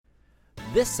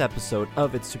This episode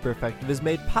of It's Super Effective is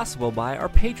made possible by our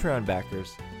Patreon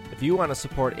backers. If you want to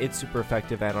support It's Super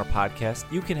Effective and our podcast,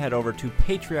 you can head over to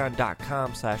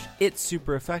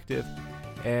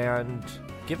patreon.com/itssupereffective and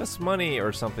give us money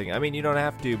or something. I mean, you don't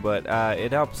have to, but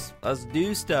it helps us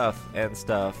do stuff. And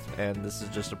this is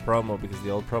just a promo because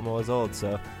the old promo is old.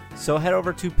 So head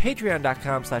over to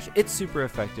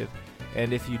patreon.com/itssupereffective.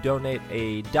 And if you donate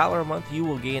 $1 a month, you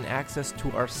will gain access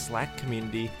to our Slack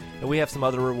community, and we have some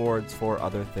other rewards for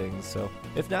other things. So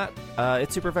if not,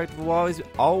 It's Super Effective will always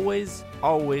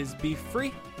be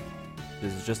free.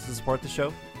 This is just to support the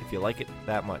show if you like it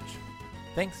that much.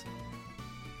 Thanks.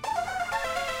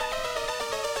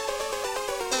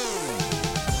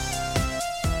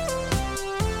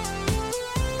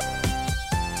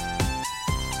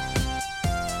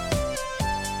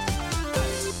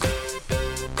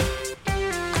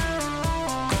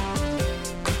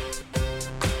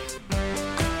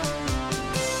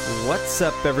 What's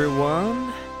up,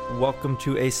 everyone? Welcome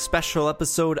to a special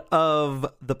episode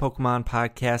of the Pokemon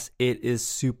Podcast. It is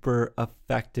super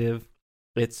effective.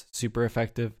 It's super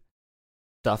effective.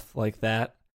 Stuff like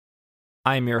that.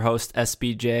 I'm your host,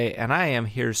 SBJ, and I am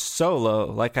here solo.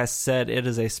 Like I said, it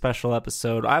is a special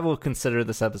episode. I will consider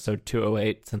this episode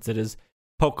 208 since it is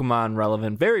Pokemon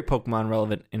relevant, very Pokemon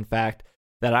relevant, in fact,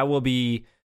 that I will be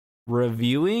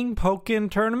reviewing Pokken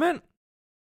Tournament.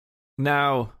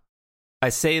 Now, I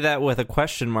say that with a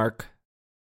question mark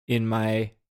in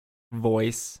my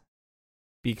voice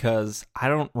because I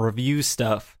don't review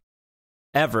stuff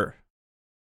ever.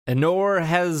 And nor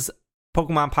has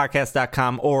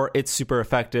PokemonPodcast.com or It's Super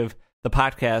Effective, the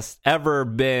podcast, ever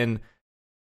been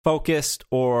focused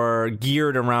or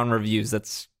geared around reviews.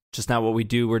 That's just not what we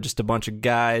do. We're just a bunch of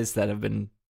guys that have been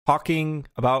talking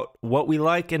about what we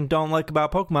like and don't like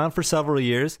about Pokemon for several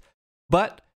years.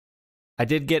 But I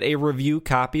did get a review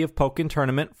copy of Pokken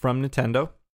Tournament from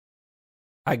Nintendo.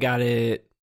 I got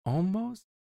it almost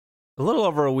a little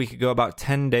over a week ago, about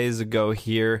 10 days ago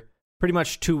here. Pretty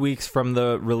much 2 weeks from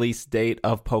the release date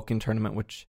of Pokken Tournament,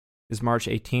 which is March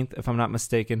 18th, if I'm not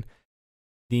mistaken.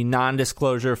 The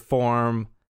non-disclosure form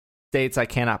states I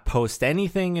cannot post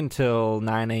anything until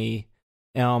 9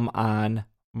 a.m. on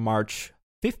March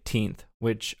 15th,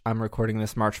 which I'm recording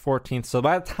this March 14th. So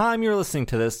by the time you're listening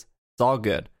to this, it's all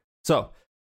good. So,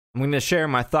 I'm going to share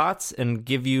my thoughts and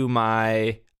give you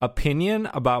my opinion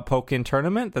about Pokken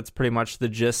Tournament. That's pretty much the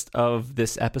gist of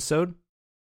this episode.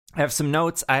 I have some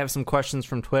notes. I have some questions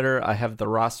from Twitter. I have the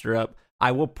roster up.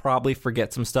 I will probably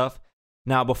forget some stuff.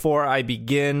 Now, before I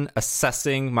begin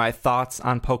assessing my thoughts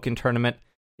on Pokken Tournament,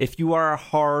 if you are a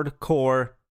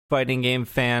hardcore fighting game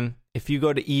fan, if you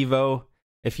go to EVO,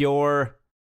 if you're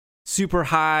super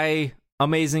high,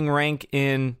 amazing rank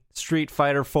in Street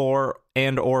Fighter 4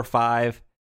 and or 5,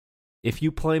 if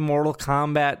you play Mortal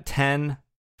Kombat 10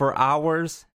 for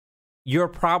hours, you're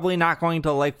probably not going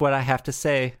to like what I have to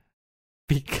say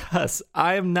because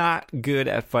I am not good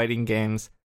at fighting games.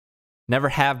 Never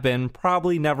have been,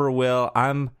 probably never will.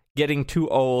 I'm getting too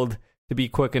old to be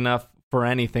quick enough for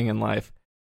anything in life.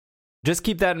 Just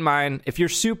keep that in mind. If you're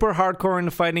super hardcore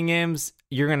into fighting games,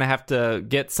 you're going to have to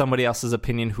get somebody else's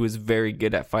opinion who is very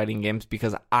good at fighting games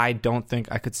because I don't think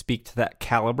I could speak to that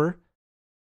caliber.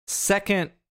 Second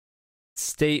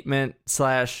statement /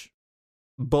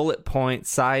 bullet point,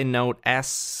 side note,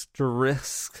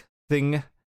 asterisk thing.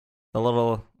 The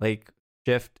little,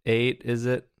 shift 8, is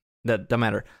it? That doesn't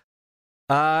matter.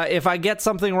 If I get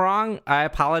something wrong, I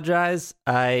apologize.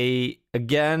 I'm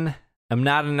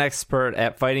not an expert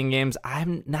at fighting games.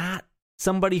 I'm not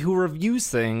somebody who reviews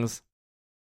things.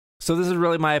 So this is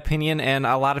really my opinion, and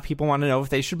a lot of people want to know if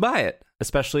they should buy it,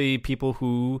 especially people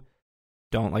who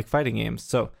don't like fighting games.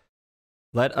 So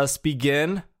let us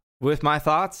begin with my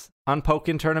thoughts on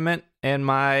Pokken Tournament and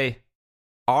my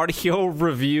audio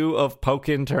review of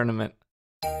Pokken Tournament.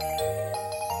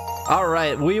 All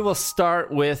right, we will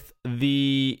start with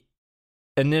the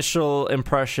initial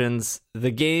impressions.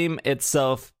 The game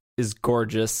itself is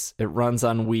gorgeous. It runs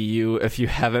on Wii U. If you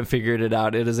haven't figured it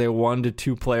out, it is a 1 to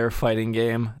 2 player fighting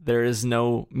game. There is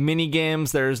no mini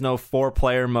games. There is no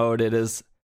 4-player mode. It is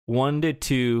 1 to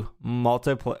 2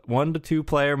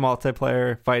 player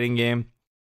multiplayer fighting game. If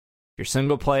you're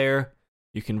single player,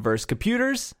 you can verse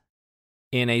computers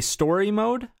in a story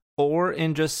mode or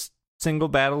in just single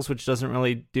battles, which doesn't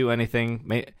really do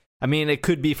anything. I mean, it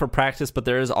could be for practice, but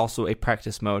there is also a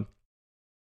practice mode.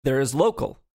 There is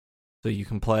local. So you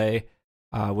can play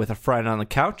with a friend on the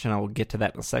couch, and I will get to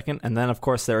that in a second. And then, of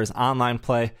course, there is online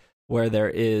play, where there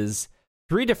is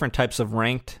 3 different types of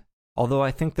ranked, although I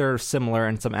think they're similar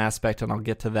in some aspect, and I'll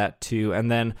get to that too.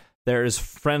 And then there is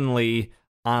friendly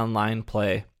online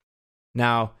play.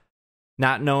 Now,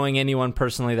 Not knowing anyone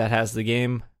personally that has the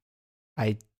game,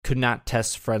 I could not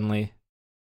test friendly.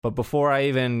 But before I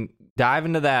even dive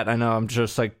into that, I know I'm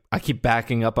just like, I keep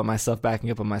backing up on myself.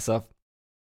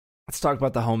 Let's talk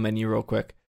about the home menu real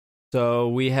quick. So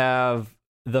we have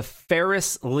the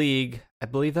Ferris League. I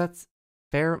believe that's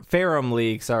Ferrum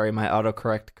League. Sorry, my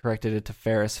autocorrect corrected it to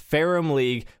Ferris. Ferrum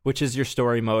League, which is your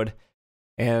story mode.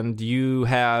 And you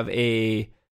have an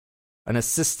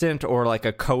assistant or like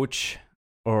a coach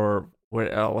or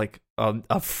like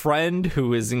a friend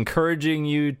who is encouraging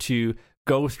you to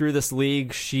go through this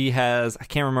league. She has, I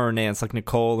can't remember her name. It's like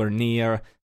Nicole or Nia,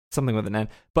 something with an N.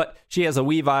 But she has a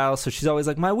Weavile, so she's always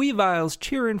like, my Weavile's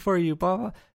cheering for you, blah,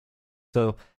 blah.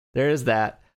 So there is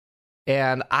that.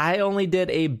 And I only did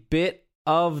a bit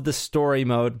of the story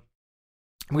mode.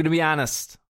 I'm going to be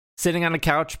honest. Sitting on a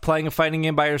couch playing a fighting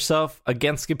game by yourself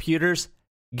against computers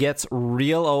gets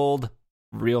real old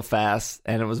real fast,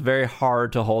 and it was very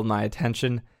hard to hold my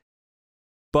attention.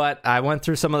 But I went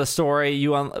through some of the story.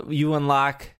 You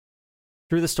unlock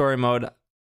through the story mode.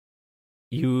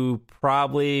 You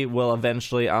probably will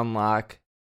eventually unlock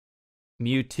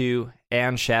Mewtwo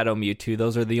and Shadow Mewtwo.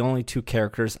 Those are the only two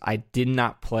characters I did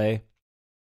not play.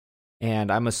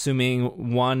 And I'm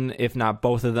assuming one, if not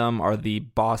both of them, are the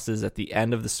bosses at the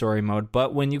end of the story mode.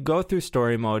 But when you go through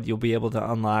story mode, you'll be able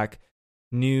to unlock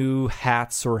new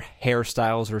hats or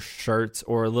hairstyles or shirts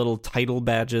or little title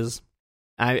badges.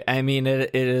 I mean,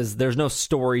 it is, there's no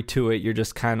story to it. You're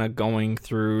just kind of going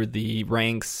through the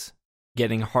ranks,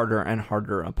 getting harder and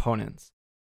harder opponents.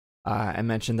 I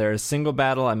mentioned there is single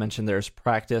battle. I mentioned there's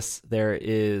practice. There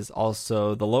is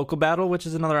also the local battle, which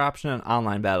is another option, and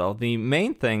online battle. The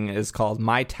main thing is called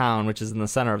My Town, which is in the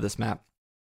center of this map.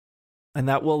 And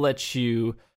that will let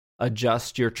you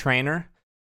adjust your trainer.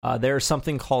 There's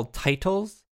something called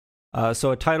titles.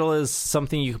 So a title is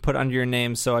something you can put under your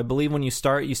name. So I believe when you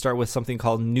start with something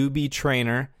called Newbie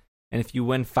Trainer. And if you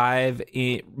win 5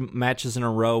 matches in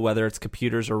a row, whether it's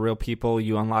computers or real people,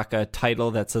 you unlock a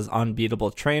title that says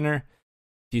Unbeatable Trainer.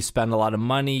 If you spend a lot of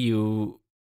money, you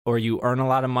earn a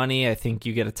lot of money, I think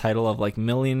you get a title of like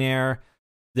Millionaire.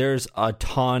 There's a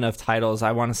ton of titles.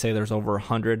 I want to say there's over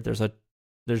 100. There's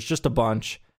just a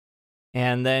bunch.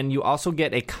 And then you also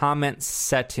get a comment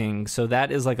setting. So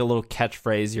that is like a little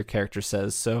catchphrase your character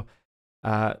says. So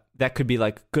that could be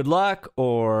like, good luck,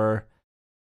 or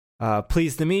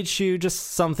pleased to meet you,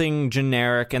 just something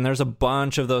generic. And there's a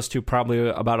bunch of those too, probably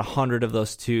about 100 of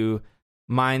those too.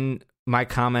 My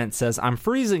comment says, I'm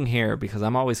freezing here because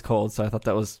I'm always cold. So I thought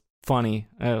that was funny.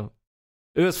 Oh,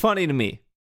 it was funny to me.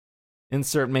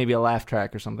 Insert maybe a laugh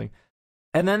track or something.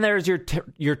 And then there's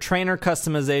your trainer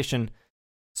customization.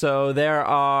 So there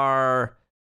are,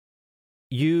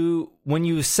 when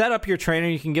you set up your trainer,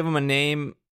 you can give him a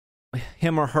name,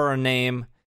 him or her a name,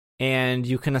 and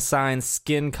you can assign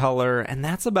skin color, and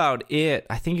that's about it.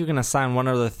 I think you can assign one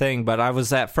other thing, but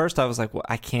at first I was like, well,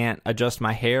 I can't adjust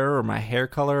my hair or my hair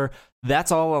color.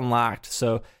 That's all unlocked.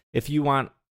 So if you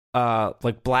want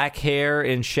like black hair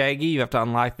in Shaggy, you have to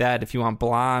unlock that. If you want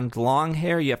blonde long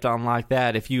hair, you have to unlock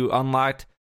that. If you unlocked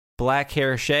black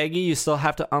hair Shaggy, you still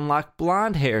have to unlock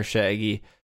blonde hair Shaggy.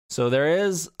 So there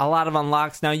is a lot of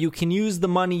unlocks. Now you can use the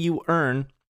money you earn.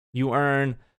 You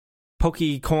earn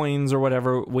Poke coins or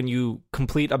whatever when you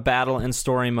complete a battle in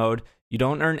story mode. You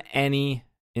don't earn any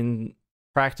in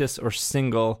practice or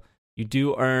single. You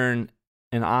do earn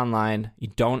in online. You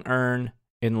don't earn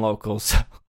in locals.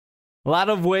 A lot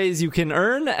of ways you can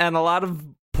earn, and a lot of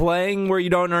playing where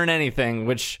you don't earn anything,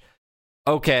 which,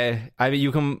 okay, I mean,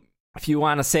 you can, if you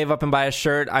want to save up and buy a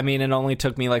shirt, I mean, it only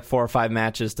took me like 4 or 5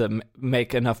 matches to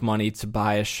make enough money to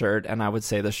buy a shirt, and I would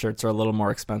say the shirts are a little more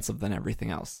expensive than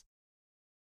everything else.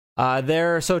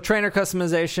 So trainer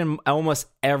customization, almost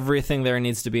everything there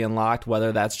needs to be unlocked,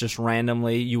 whether that's just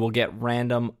randomly. You will get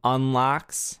random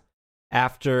unlocks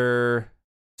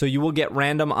so you will get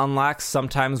random unlocks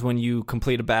sometimes when you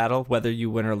complete a battle, whether you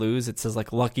win or lose. It says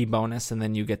like lucky bonus, and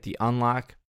then you get the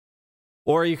unlock.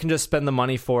 Or you can just spend the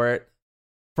money for it.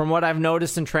 From what I've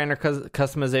noticed in trainer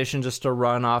customization, just to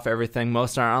run off everything,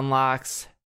 most are unlocks.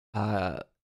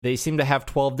 They seem to have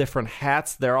 12 different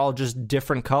hats. They're all just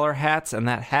different color hats, and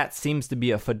that hat seems to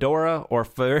be a fedora or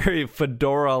very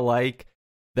fedora-like.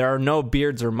 There are no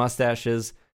beards or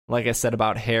mustaches. Like I said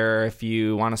about hair, if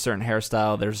you want a certain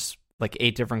hairstyle, there's like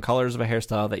 8 different colors of a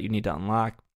hairstyle that you need to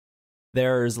unlock.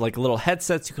 There's like little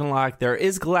headsets you can unlock. There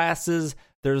is glasses.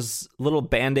 There's little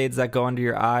band-aids that go under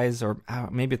your eyes, or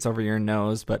maybe it's over your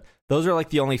nose, but those are like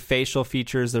the only facial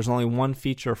features. There's only one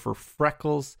feature for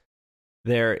freckles.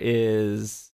 There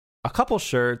is a couple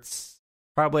shirts,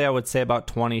 probably I would say about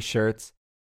 20 shirts.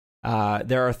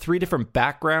 There are 3 different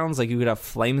backgrounds. Like you could have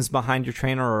flames behind your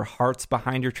trainer or hearts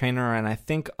behind your trainer, and I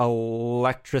think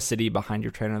electricity behind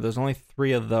your trainer. There's only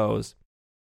 3 of those.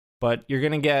 But you're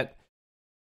going to get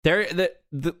there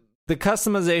the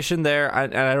customization there. I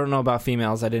don't know about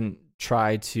females. I didn't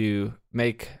try to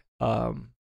make a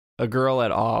girl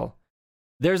at all.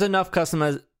 There's enough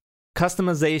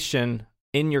customization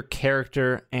in your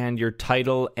character and your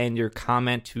title and your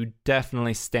comment to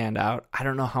definitely stand out. I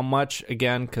don't know how much,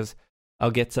 again, because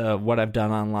I'll get to what I've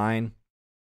done online.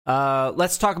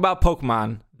 Let's talk about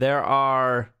Pokemon.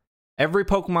 Every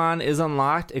Pokemon is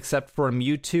unlocked except for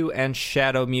Mewtwo and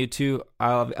Shadow Mewtwo.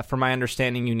 From my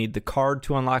understanding, you need the card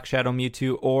to unlock Shadow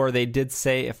Mewtwo, or they did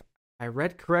say, if I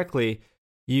read correctly,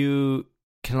 you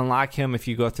can unlock him if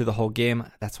you go through the whole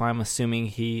game. That's why I'm assuming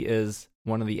he is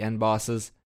one of the end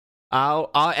bosses.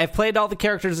 I've played all the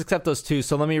characters except those 2,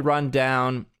 so let me run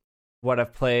down what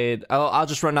I've played. I'll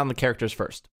just run down the characters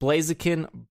first.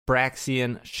 Blaziken,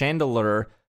 Braixen, Chandelure,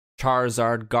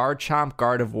 Charizard, Garchomp,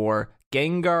 Gardevoir,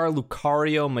 Gengar,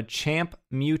 Lucario, Machamp,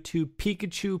 Mewtwo,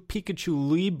 Pikachu, Pikachu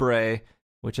Libre,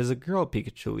 which is a girl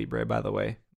Pikachu Libre, by the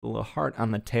way. A little heart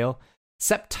on the tail.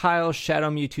 Sceptile, Shadow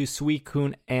Mewtwo,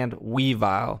 Suicune, and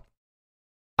Weavile.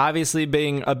 Obviously,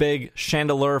 being a big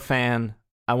Chandelure fan,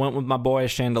 I went with my boy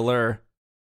Chandelure,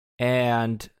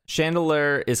 and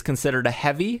Chandelure is considered a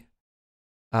heavy.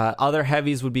 Other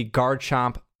heavies would be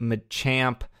Garchomp,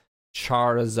 Machamp,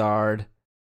 Charizard,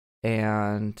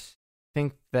 and I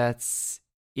think that's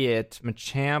it.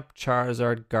 Machamp,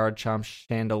 Charizard, Garchomp,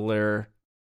 Chandelure.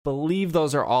 Believe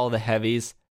those are all the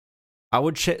heavies. I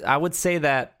would say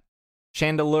that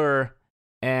Chandelure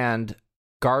and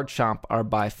Garchomp are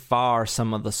by far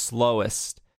some of the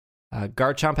slowest.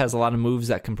 Garchomp has a lot of moves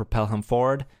that can propel him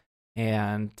forward,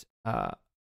 and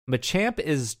Machamp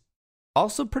is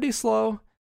also pretty slow.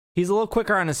 He's a little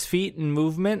quicker on his feet and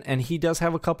movement, and he does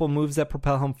have a couple moves that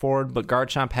propel him forward, but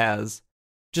Garchomp has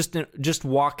just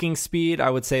walking speed. I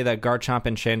would say that Garchomp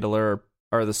and Chandelure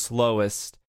are the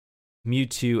slowest.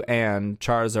 Mewtwo and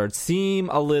Charizard seem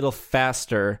a little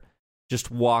faster just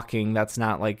walking. That's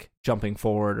not like jumping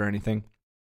forward or anything.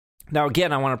 Now,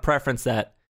 again, I want to preference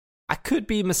that I could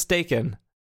be mistaken.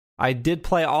 I did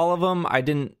play all of them. I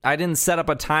didn't set up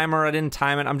a timer. I didn't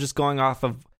time it. I'm just going off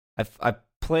of I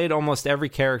played almost every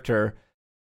character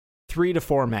 3 to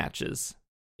 4 matches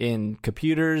in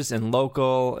computers and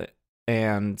local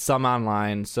and some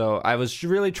online. So I was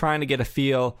really trying to get a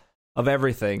feel of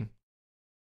everything.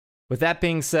 With that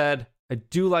being said, I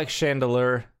do like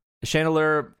Chandelure.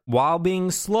 Chandelure, while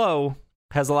being slow,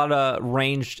 has a lot of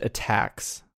ranged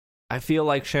attacks. I feel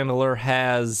like Chandelure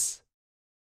has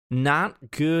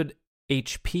not good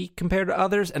HP compared to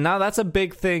others. And now that's a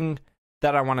big thing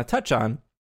that I want to touch on.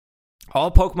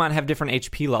 All Pokemon have different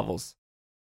HP levels.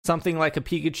 Something like a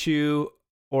Pikachu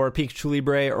or a Pikachu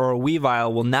Libre or a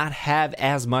Weavile will not have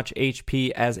as much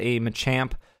HP as a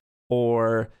Machamp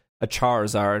or a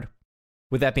Charizard.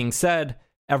 With that being said,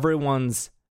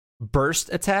 everyone's burst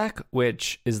attack,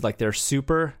 which is like their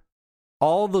super,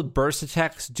 all the burst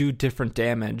attacks do different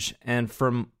damage. And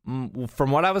from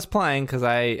what I was playing, because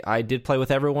I did play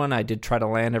with everyone, I did try to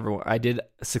land everyone, I did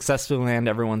successfully land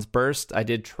everyone's burst. I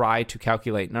did try to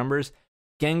calculate numbers.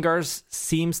 Gengar's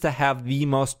seems to have the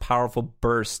most powerful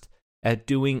burst at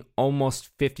doing almost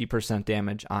 50%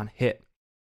 damage on hit.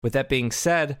 With that being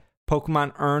said,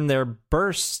 Pokemon earn their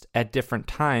burst at different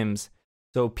times.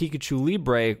 So Pikachu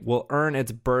Libre will earn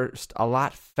its burst a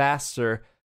lot faster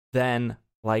than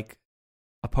like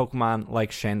a Pokemon like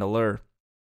Chandelure.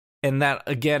 And that,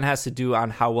 again, has to do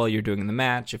on how well you're doing in the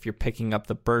match, if you're picking up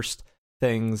the burst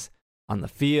things on the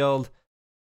field.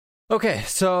 Okay,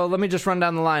 so let me just run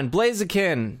down the line.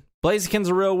 Blaziken. Blaziken's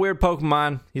a real weird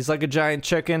Pokemon. He's like a giant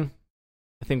chicken.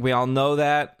 I think we all know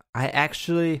that. I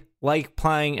actually like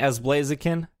playing as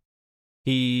Blaziken.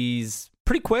 He's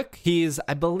pretty quick.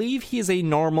 I believe he's a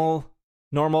normal.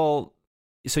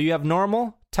 So you have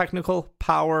normal, technical,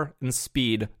 power, and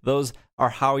speed. Those are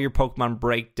how your Pokemon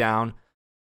break down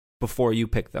before you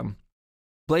pick them.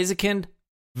 Blaziken,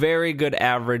 very good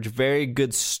average, very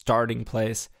good starting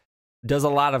place. Does a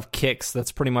lot of kicks.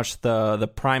 That's pretty much the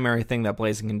primary thing that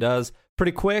Blaziken does.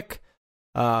 Pretty quick.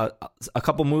 A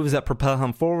couple moves that propel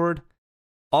him forward.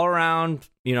 All around,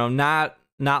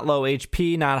 not low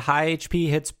HP, not high HP.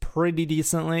 Hits pretty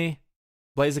decently.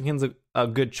 Blaziken's a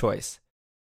good choice.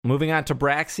 Moving on to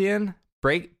Braixen.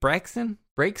 Braixen?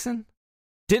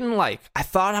 Didn't like. I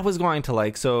thought I was going to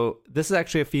like. So this is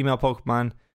actually a female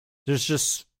Pokemon. It's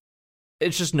just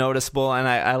noticeable, and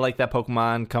I like that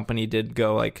Pokemon Company did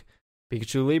go like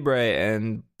Pikachu Libre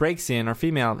and Braixen are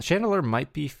female. Chandelure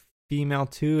might be female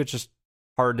too. It's just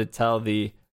hard to tell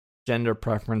the gender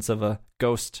preference of a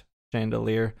ghost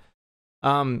chandelier.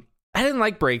 I didn't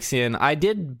like Braixen. I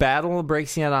did battle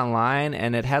Braixen online,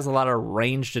 and it has a lot of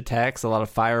ranged attacks, a lot of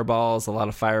fireballs, a lot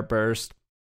of fire burst,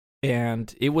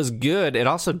 and it was good. It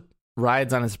also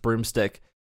rides on its broomstick,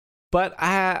 but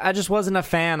I just wasn't a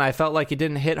fan. I felt like it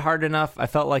didn't hit hard enough. I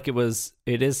felt like it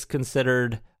is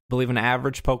considered, I believe, an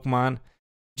average Pokemon.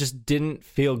 Just didn't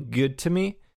feel good to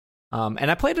me.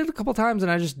 And I played it a couple times,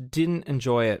 and I just didn't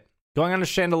enjoy it. Going on to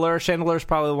Chandelure. Chandelure is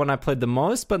probably the one I played the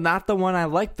most, but not the one I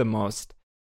liked the most.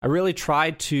 I really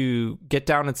tried to get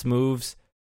down its moves,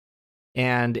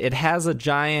 and it has a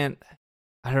giant...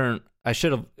 the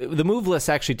move list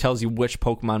actually tells you which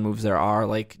Pokemon moves there are,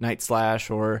 like Night Slash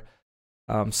or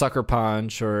Sucker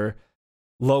Punch or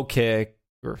Low Kick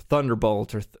or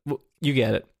Thunderbolt, or you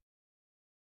get it.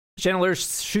 Chandelure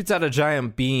shoots out a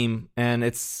giant beam, and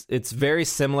it's very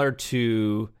similar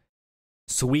to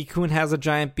Suicune has a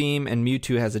giant beam and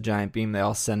Mewtwo has a giant beam they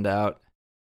all send out.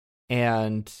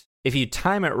 And if you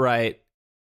time it right,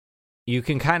 you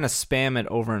can kind of spam it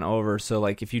over and over. So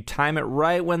like if you time it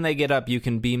right when they get up, you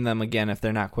can beam them again if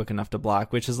they're not quick enough to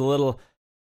block, which is a little...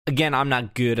 Again, I'm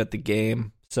not good at the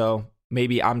game, so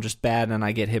maybe I'm just bad and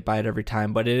I get hit by it every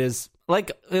time. But it is...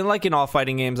 Like in all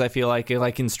fighting games, I feel like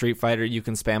in Street Fighter, you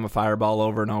can spam a fireball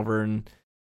over and over and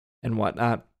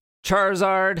whatnot.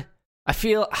 Charizard, I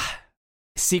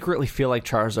secretly feel like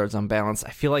Charizard's unbalanced. I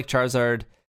feel like Charizard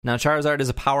is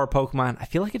a power Pokemon. I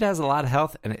feel like it has a lot of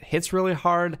health and it hits really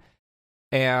hard,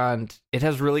 and it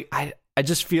has really... I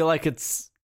just feel like it's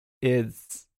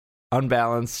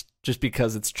unbalanced just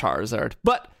because it's Charizard.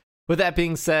 But with that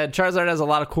being said, Charizard has a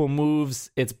lot of cool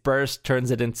moves. Its burst turns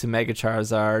it into Mega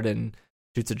Charizard and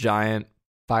shoots a giant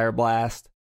fire blast.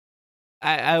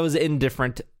 I was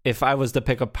indifferent. If I was to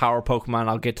pick a power Pokemon,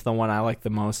 I'll get to the one I like the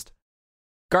most.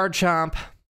 Garchomp.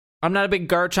 I'm not a big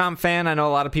Garchomp fan. I know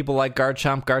a lot of people like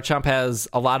Garchomp. Garchomp has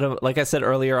a lot of, like I said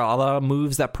earlier, a lot of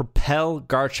moves that propel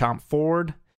Garchomp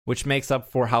forward, which makes up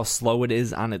for how slow it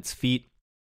is on its feet.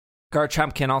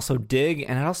 Garchomp can also dig,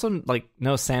 and it also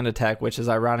no sand attack, which is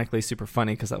ironically super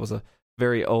funny because that was a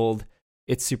very old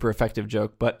It's Super Effective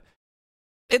joke. But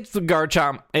it's the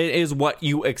Garchomp. It is what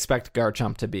you expect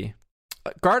Garchomp to be.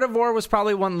 Gardevoir was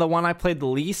probably the one I played the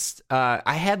least.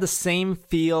 I had the same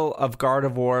feel of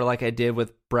Gardevoir like I did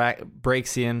with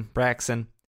Braixen.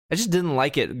 I just didn't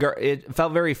like it. It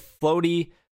felt very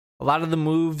floaty. A lot of the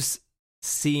moves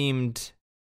seemed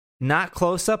not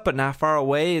close up, but not far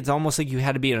away. It's almost like you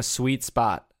had to be in a sweet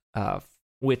spot,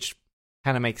 which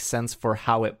kind of makes sense for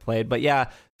how it played. But yeah,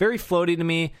 very floaty to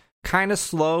me. Kind of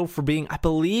slow for being... I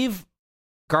believe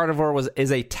Gardevoir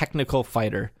is a technical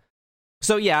fighter.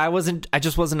 So yeah, I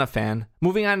just wasn't a fan.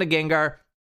 Moving on to Gengar.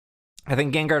 I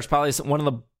think Gengar is probably one of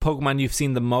the Pokemon you've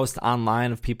seen the most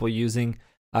online of people using.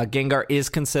 Gengar is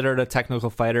considered a technical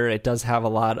fighter. It does have a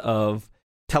lot of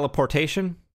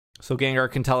teleportation. So Gengar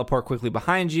can teleport quickly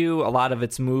behind you. A lot of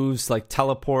its moves like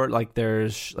teleport, like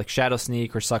there's like Shadow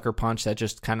Sneak or Sucker Punch that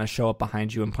just kind of show up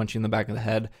behind you and punch you in the back of the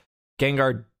head.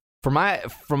 Gengar, for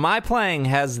my playing,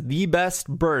 has the best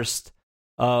burst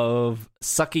of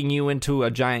sucking you into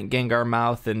a giant Gengar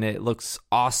mouth, and it looks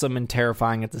awesome and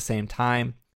terrifying at the same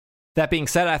time. That being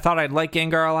said, I thought I'd like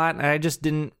Gengar a lot, and I just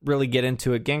didn't really get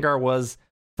into it. Gengar was,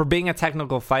 for being a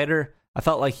technical fighter, I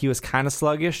felt like he was kind of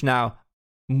sluggish. Now,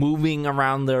 moving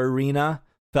around the arena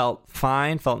felt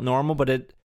fine, felt normal, but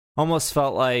it almost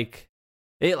felt like...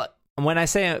 When I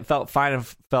say it felt fine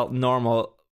and felt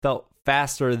normal, felt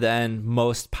faster than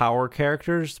most power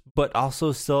characters, but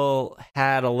also still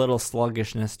had a little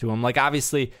sluggishness to him. Like,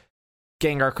 obviously,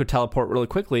 Gengar could teleport really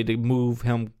quickly to move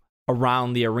him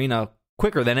around the arena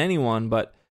quicker than anyone,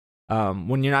 but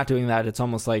when you're not doing that, it's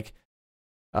almost like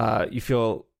you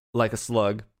feel like a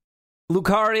slug.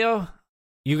 Lucario,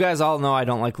 you guys all know I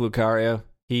don't like Lucario.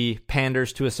 He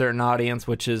panders to a certain audience,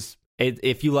 which is,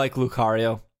 if you like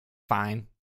Lucario, fine.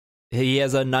 He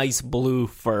has a nice blue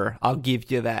fur. I'll give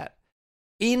you that.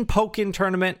 In Pokken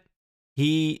Tournament,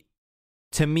 he,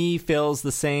 to me, fills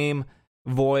the same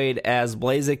void as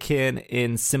Blaziken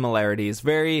in similarities.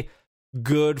 Very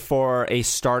good for a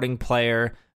starting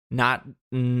player. Not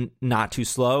too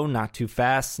slow, not too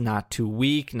fast, not too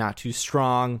weak, not too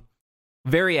strong.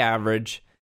 Very average.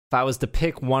 If I was to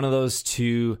pick one of those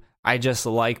two, I just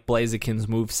like Blaziken's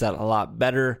moveset a lot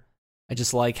better. I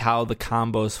just like how the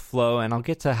combos flow, and I'll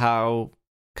get to how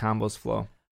combos flow.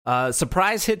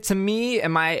 Surprise hit to me,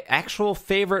 and my actual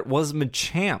favorite was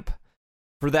Machamp.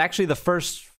 For the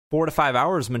first 4 to 5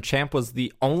 hours, Machamp was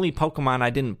the only Pokemon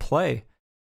I didn't play.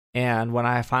 And when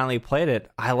I finally played it,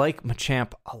 I like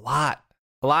Machamp a lot.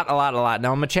 A lot.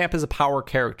 Now, Machamp is a power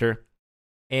character,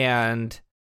 and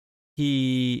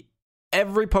he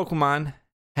every Pokemon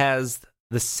has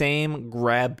the same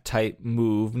grab type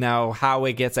move. Now, how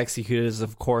it gets executed is,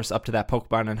 of course, up to that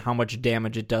Pokemon, and how much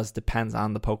damage it does depends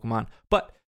on the Pokemon.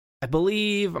 But I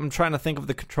believe, I'm trying to think of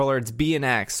the controller, it's B and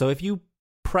X. So if you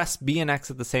press B and X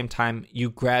at the same time, you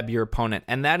grab your opponent.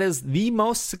 And that is the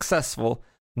most successful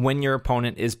when your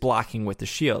opponent is blocking with the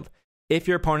shield. If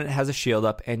your opponent has a shield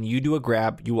up and you do a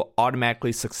grab, you will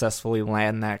automatically successfully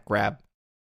land that grab.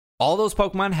 All those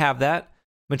Pokemon have that.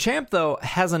 Machamp, though,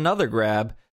 has another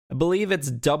grab. I believe it's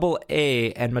double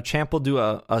A, and Machamp will do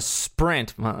a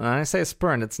sprint. When I say a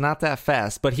sprint, it's not that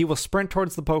fast, but he will sprint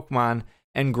towards the Pokemon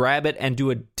and grab it and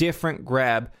do a different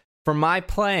grab. For my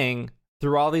playing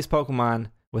through all these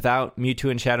Pokemon without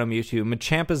Mewtwo and Shadow Mewtwo,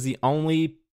 Machamp is the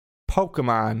only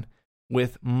Pokemon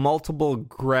with multiple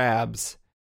grabs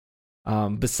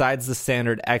besides the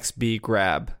standard XB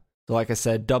grab. So like I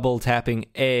said, double tapping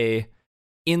A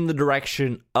in the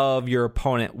direction of your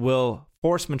opponent will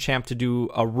force Machamp to do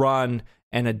a run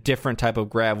and a different type of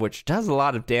grab, which does a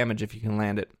lot of damage if you can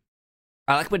land it.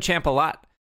 I like Machamp a lot.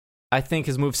 I think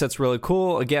his moveset's really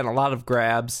cool. Again, a lot of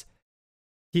grabs.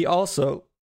 He also,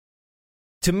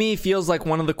 to me, feels like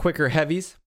one of the quicker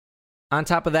heavies. On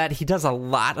top of that, he does a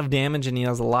lot of damage and he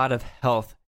has a lot of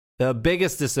health. The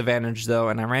biggest disadvantage, though,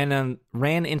 and I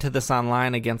ran into this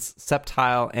online against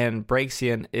Sceptile and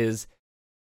Braixen, is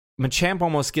Machamp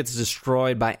almost gets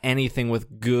destroyed by anything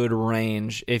with good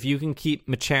range. If you can keep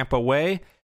Machamp away,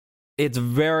 it's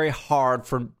very hard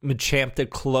for Machamp to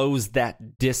close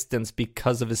that distance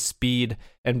because of his speed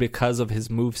and because of his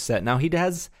moveset. Now, he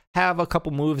does have a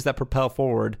couple moves that propel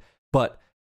forward, but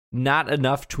not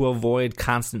enough to avoid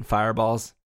constant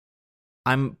fireballs.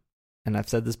 And I've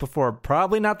said this before,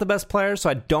 probably not the best player,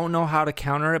 so I don't know how to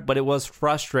counter it, but it was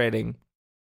frustrating.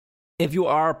 If you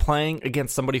are playing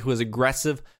against somebody who is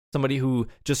aggressive, somebody who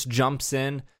just jumps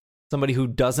in, somebody who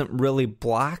doesn't really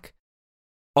block,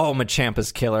 oh, Machamp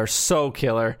is killer, so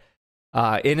killer.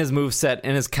 In his moveset,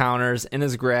 in his counters, in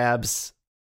his grabs.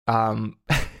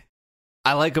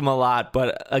 I like him a lot,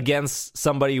 but against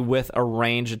somebody with a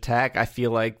range attack, I feel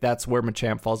like that's where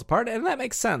Machamp falls apart, and that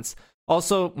makes sense.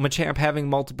 Also, Machamp having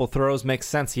multiple throws makes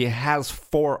sense. He has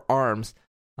 4 arms.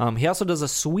 He also does a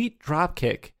sweet drop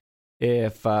kick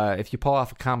if you pull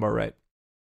off a combo right.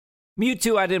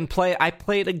 Mewtwo I didn't play. I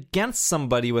played against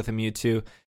somebody with a Mewtwo,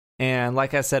 and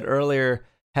like I said earlier,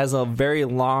 has a very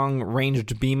long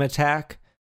ranged beam attack.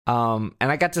 And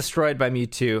I got destroyed by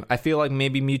Mewtwo. I feel like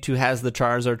maybe Mewtwo has the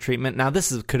Charizard treatment. Now,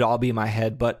 could all be in my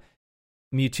head, but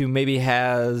Mewtwo maybe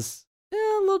has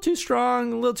a little too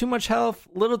strong, a little too much health,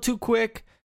 a little too quick.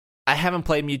 I haven't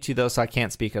played Mewtwo, though, so I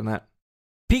can't speak on that.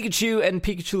 Pikachu and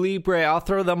Pikachu Libre, I'll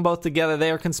throw them both together.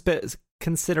 They are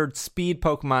considered speed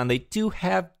Pokemon. They do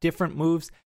have different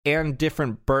moves and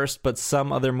different bursts, but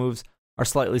some other moves are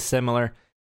slightly similar.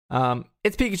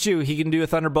 It's Pikachu. He can do a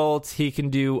Thunderbolt. He can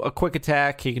do a quick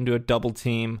attack. He can do a double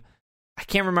team. I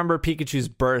can't remember Pikachu's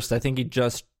burst. I think he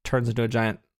just turns into a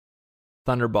giant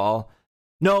Thunderball.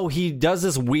 No, he does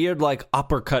this weird, like,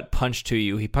 uppercut punch to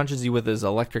you. He punches you with his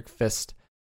electric fist,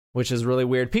 which is really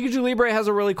weird. Pikachu Libre has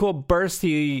a really cool burst.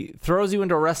 He throws you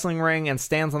into a wrestling ring and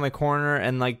stands on the corner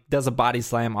and, like, does a body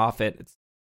slam off it. It's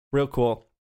real cool.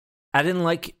 I didn't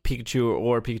like Pikachu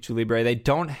or Pikachu Libre. They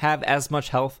don't have as much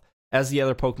health as the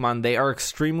other Pokemon. They are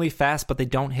extremely fast, but they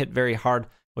don't hit very hard,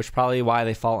 which is probably why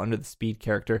they fall under the speed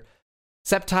character.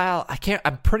 Sceptile,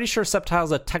 I'm pretty sure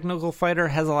Sceptile's a technical fighter,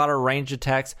 has a lot of range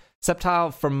attacks.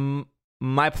 Sceptile, from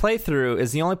my playthrough,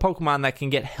 is the only Pokemon that can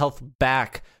get health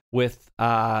back with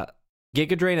Giga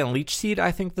Drain and Leech Seed,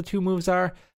 I think the 2 moves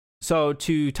are. So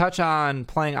to touch on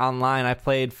playing online, I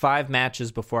played 5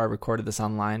 matches before I recorded this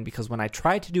online, because when I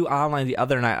tried to do online the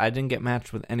other night, I didn't get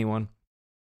matched with anyone.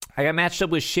 I got matched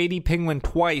up with Shady Penguin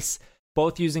twice,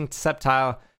 both using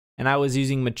Sceptile, and I was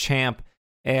using Machamp,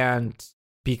 and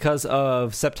because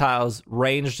of Sceptile's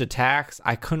ranged attacks,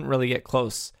 I couldn't really get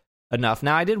close enough.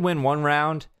 Now, I did win 1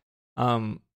 round,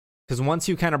 because once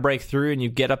you kind of break through and you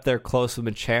get up there close with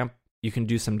Machamp, you can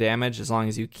do some damage as long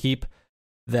as you keep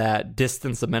that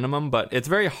distance a minimum, but it's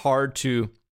very hard to,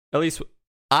 at least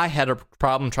I had a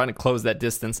problem trying to close that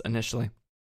distance initially.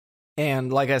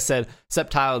 And like I said,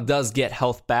 Sceptile does get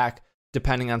health back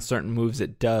depending on certain moves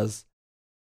it does.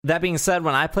 That being said,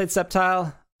 when I played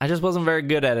Sceptile, I just wasn't very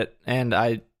good at it, and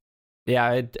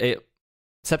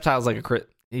Sceptile's like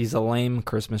he's a lame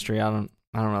Christmas tree. I don't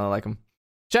really like him.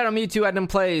 Shadow Mewtwo I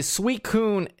didn't play.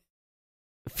 Suicune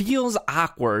feels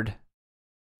awkward.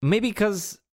 Maybe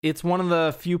because it's one of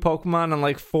the few Pokemon on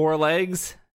like 4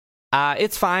 legs.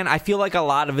 It's fine. I feel like a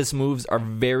lot of his moves are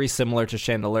very similar to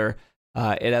Chandelure.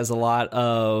 It has a lot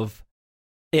of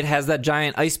It has that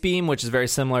giant ice beam, which is very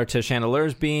similar to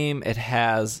Chandeler's beam. It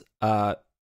has an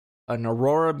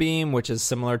Aurora beam, which is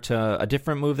similar to a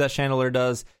different move that Chandeler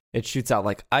does. It shoots out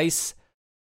like ice,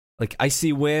 like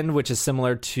icy wind, which is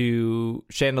similar to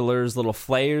Chandeler's little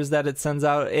flares that it sends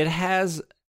out. It has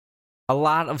a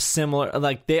lot of similar,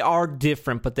 like they are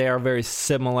different, but they are very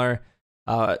similar.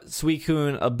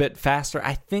 Suicune a bit faster.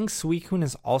 I think Suicune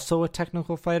is also a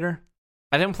technical fighter.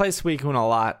 I didn't play Suicune a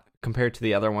lot compared to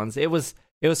the other ones. It was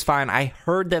fine. I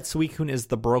heard that Suicune is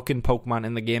the broken Pokemon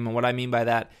in the game, and what I mean by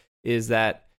that is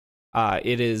that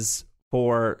it is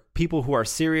for people who are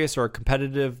serious or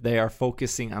competitive. They are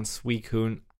focusing on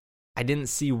Suicune. I didn't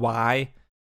see why.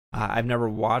 I've never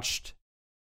watched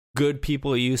good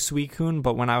people use Suicune,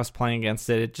 but when I was playing against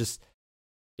it,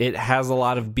 it has a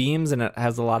lot of beams and it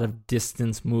has a lot of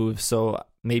distance moves, so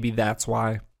maybe that's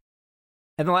why.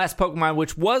 And the last Pokemon,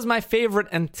 which was my favorite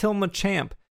until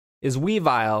Machamp, is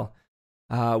Weavile.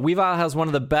 Weavile has one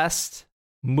of the best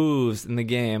moves in the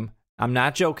game. I'm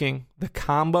not joking. The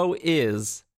combo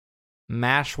is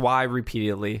mash Y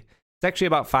repeatedly. It's actually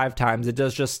about 5 times. It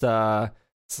does just slash,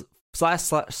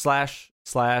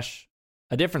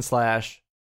 a different slash,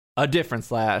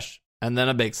 and then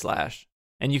a big slash.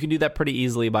 And you can do that pretty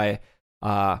easily by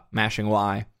mashing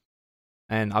Y.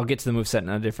 And I'll get to the moveset in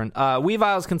a different...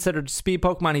 Weavile is considered a speed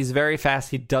Pokemon. He's very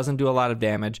fast. He doesn't do a lot of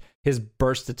damage. His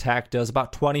burst attack does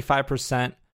about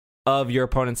 25% of your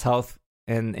opponent's health.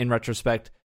 And in retrospect,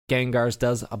 Gengar's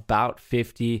does about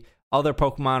 50. Other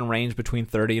Pokemon range between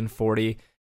 30 and 40.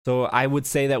 So I would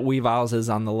say that Weavile's is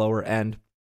on the lower end.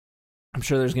 I'm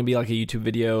sure there's going to be like a YouTube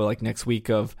video like next week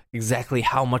of exactly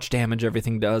how much damage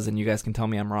everything does. And you guys can tell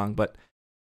me I'm wrong, but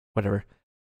whatever.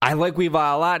 I like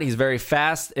Weavile a lot. He's very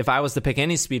fast. If I was to pick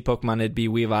any speed Pokemon, it'd be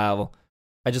Weavile.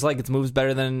 I just like its moves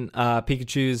better than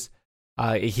Pikachu's.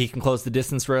 He can close the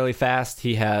distance really fast.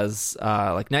 He has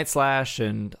like Night Slash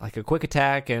and like a quick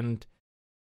attack, and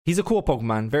he's a cool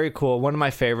Pokemon. Very cool. One of my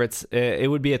favorites.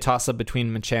 It would be a toss-up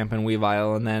between Machamp and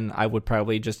Weavile, and then I would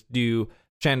probably just do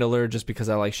Chandelure just because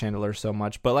I like Chandelure so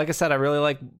much. But like I said, I really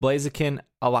like Blaziken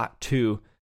a lot too.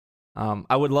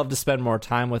 I would love to spend more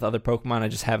time with other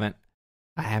Pokemon.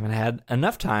 I haven't had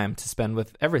enough time to spend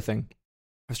with everything. I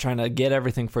was trying to get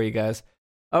everything for you guys.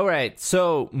 All right,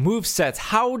 so movesets.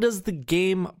 How does the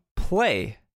game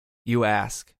play, you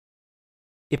ask?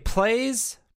 It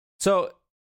plays... So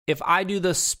if I do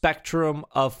the spectrum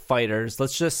of fighters,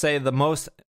 let's just say the most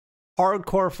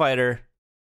hardcore fighter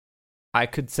I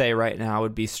could say right now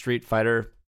would be Street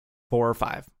Fighter 4 or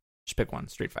 5. Just pick one,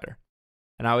 Street Fighter.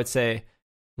 And I would say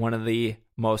one of the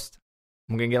most...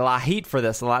 I'm going to get a lot of heat for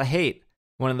this, a lot of hate.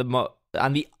 One of the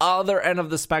on the other end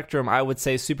of the spectrum, I would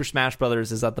say Super Smash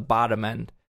Bros. Is at the bottom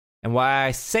end. And why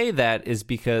I say that is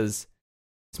because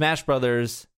Smash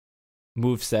Bros.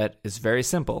 Moveset is very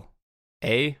simple.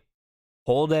 A,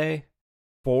 hold A,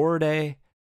 forward A,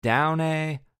 down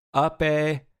A, up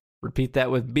A, repeat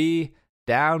that with B,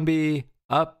 down B,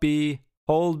 up B,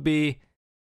 hold B.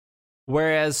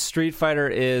 Whereas Street Fighter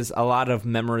is a lot of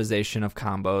memorization of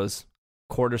combos.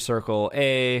 Quarter circle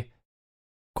A,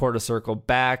 quarter circle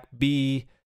back B.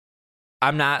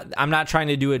 I'm not trying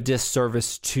to do a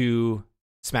disservice to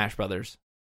Smash Brothers,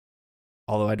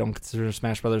 although I don't consider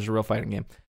Smash Brothers a real fighting game.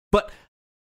 But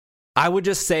I would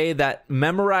just say that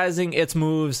memorizing its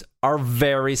moves are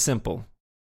very simple.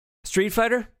 Street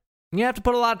Fighter, you have to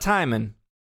put a lot of time in.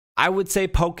 I would say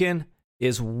Pokken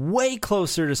is way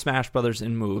closer to Smash Brothers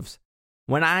in moves.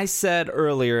 When I said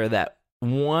earlier that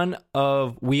one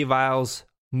of Weavile's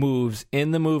moves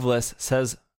in the move list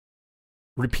says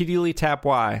repeatedly tap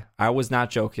Y, I was not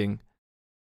joking.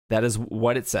 That is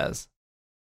what it says.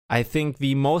 I think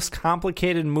the most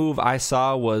complicated move I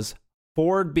saw was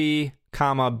forward B,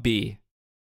 comma B.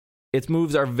 Its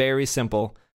moves are very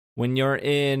simple. When you're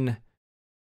in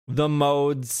the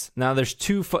modes, now there's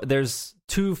two,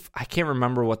 I can't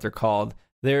remember what they're called.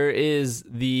 There is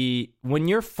when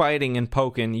you're fighting in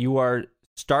Pokken, you are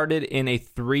started in a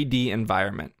 3D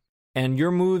environment. And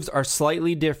your moves are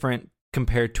slightly different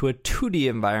compared to a 2D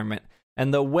environment.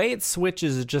 And the way it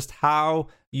switches is just how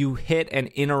you hit and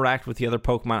interact with the other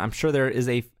Pokemon. I'm sure there is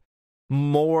a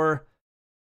more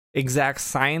exact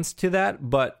science to that,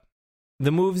 but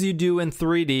the moves you do in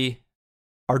 3D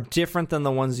are different than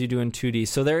the ones you do in 2D.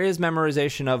 So there is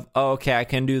memorization of, oh, okay, I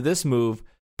can do this move,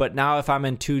 but now if I'm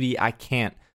in 2D, I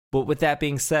can't. But with that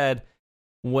being said,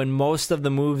 when most of the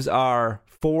moves are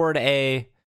forward A,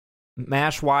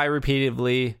 mash Y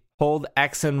repeatedly, hold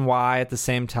X and Y at the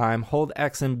same time, hold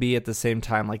X and B at the same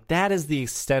time. Like, that is the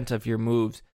extent of your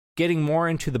moves. Getting more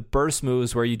into the burst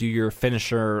moves where you do your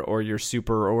finisher or your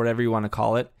super or whatever you want to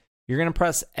call it, You're going to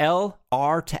press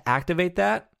LR to activate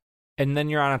that, and then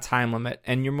you're on a time limit,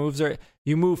 and you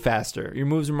move faster. Your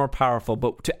moves are more powerful,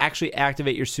 but to actually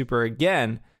activate your super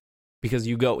again, because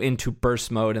you go into burst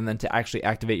mode, and then to actually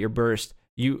activate your burst,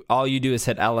 all you do is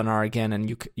hit L and R again,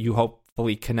 and you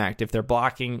hopefully connect. If they're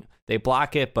blocking, they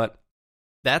block it, but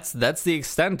that's the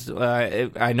extent.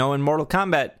 I know in Mortal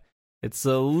Kombat, it's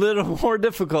a little more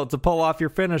difficult to pull off your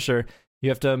finisher. You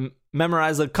have to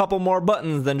memorize a couple more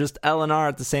buttons than just L and R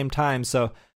at the same time.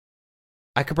 So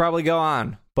I could probably go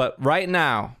on, but right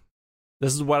now,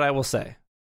 this is what I will say.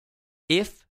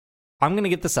 If I'm going to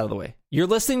get this out of the way, you're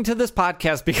listening to this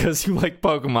podcast because you like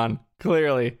Pokemon.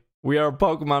 Clearly, we are a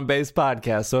Pokemon-based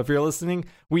podcast. So if you're listening,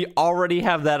 we already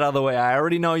have that out of the way. I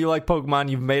already know you like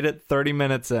Pokemon. You've made it 30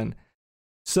 minutes in.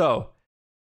 So,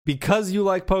 because you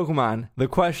like Pokemon, the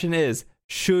question is,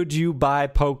 should you buy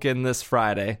Pokken this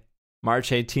Friday, March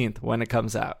 18th, when it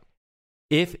comes out?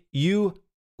 If you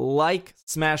like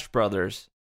Smash Brothers,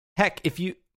 heck, if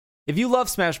you love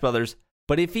Smash Brothers,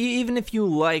 but even if you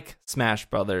like Smash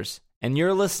Brothers, and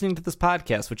you're listening to this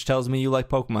podcast, which tells me you like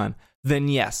Pokemon, then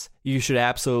yes, you should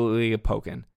absolutely get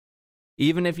Pokken.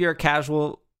 Even if you're a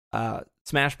casual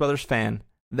Smash Brothers fan,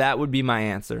 that would be my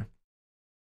answer.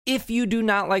 If you do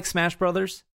not like Smash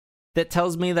Brothers, that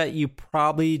tells me that you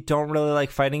probably don't really like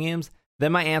fighting games,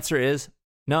 then my answer is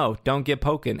no, don't get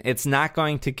Pokken. It's not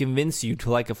going to convince you to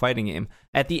like a fighting game.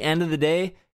 At the end of the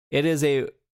day, it is a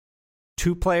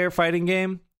 2-player fighting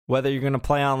game, whether you're going to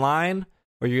play online,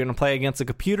 or you're going to play against a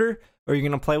computer, or you're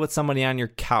going to play with somebody on your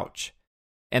couch.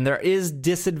 And there is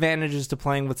disadvantages to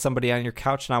playing with somebody on your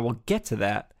couch, and I will get to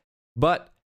that.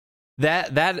 But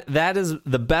that is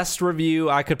the best review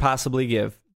I could possibly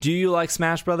give. Do you like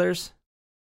Smash Brothers?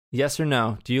 Yes or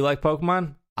no? Do you like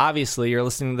Pokemon? Obviously, you're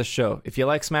listening to the show. If you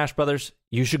like Smash Brothers,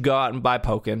 you should go out and buy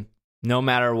Pokken. No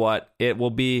matter what, it will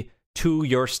be to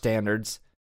your standards,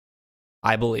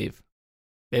 I believe.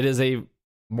 It is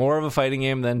more of a fighting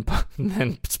game than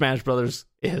Smash Brothers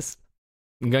is.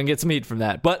 I'm gonna get some heat from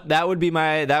that, but that would be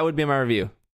my review.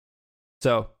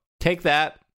 So take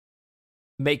that,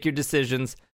 make your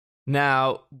decisions.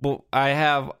 Now I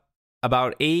have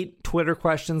about 8 Twitter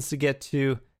questions to get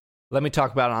to. Let me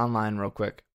talk about it online real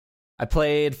quick. I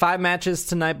played 5 matches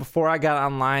tonight before I got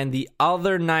online. The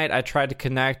other night I tried to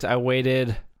connect. I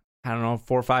waited, 4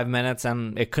 or 5 minutes,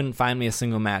 and it couldn't find me a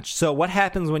single match. So what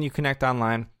happens when you connect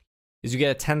online is you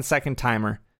get a 10-second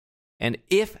timer. And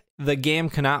if the game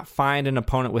cannot find an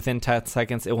opponent within 10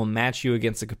 seconds, it will match you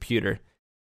against a computer.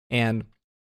 And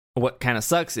what kind of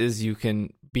sucks is you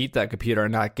can beat that computer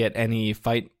and not get any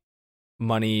fight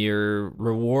money or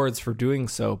rewards for doing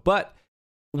so. But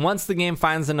once the game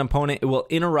finds an opponent, it will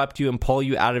interrupt you and pull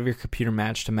you out of your computer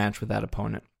match to match with that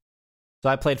opponent. So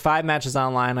I played 5 matches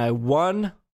online. I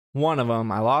won 1 of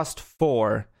them. I lost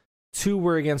 4. 2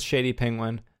 were against Shady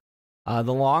Penguin.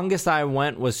 The longest I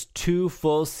went was 2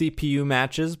 full CPU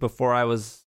matches before I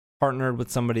was partnered with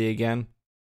somebody again.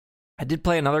 I did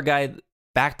play another guy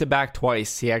back-to-back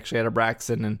twice. He actually had a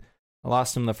Braxton, and I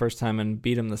lost him the first time and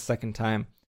beat him the second time.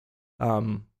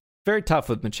 Very tough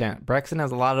with Machamp. Braxton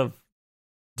has a lot of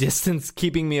distance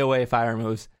keeping me away fire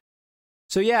moves.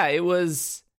 So yeah, it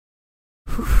was...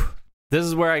 This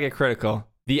is where I get critical.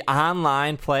 The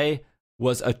online play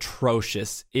was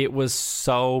atrocious. It was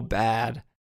so bad,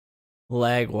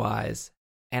 lag-wise.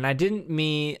 And I don't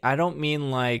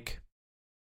mean like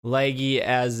laggy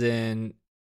as in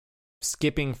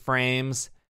skipping frames.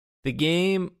 The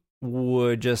game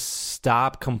would just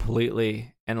stop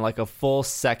completely, and like a full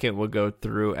second would go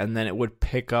through, and then it would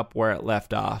pick up where it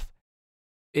left off.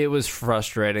 It was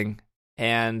frustrating.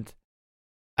 And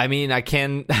I mean, I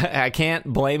can't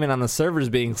blame it on the servers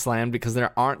being slammed because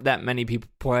there aren't that many people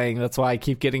playing. That's why I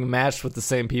keep getting matched with the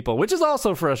same people, which is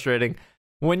also frustrating.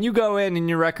 When you go in and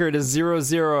your record is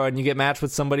 0-0 and you get matched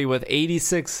with somebody with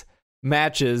 86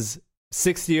 matches,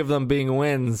 60 of them being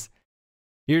wins,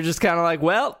 you're just kind of like,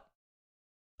 well,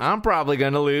 I'm probably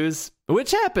going to lose,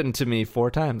 which happened to me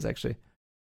 4 times, actually.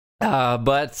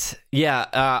 But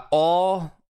yeah,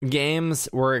 all games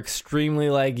were extremely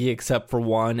laggy except for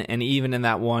one, and even in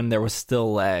that one, there was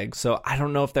still lag. So I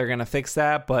don't know if they're going to fix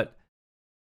that, but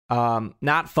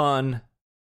not fun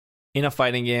in a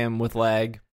fighting game with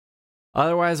lag.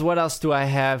 Otherwise, what else do I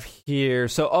have here?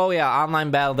 So,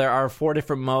 online battle. There are 4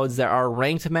 different modes. There are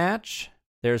ranked match,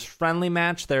 there's friendly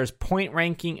match, there's point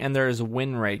ranking, and there's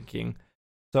win ranking.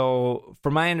 So,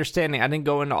 from my understanding, I didn't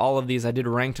go into all of these. I did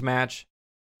ranked match,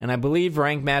 and I believe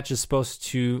ranked match is supposed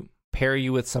to pair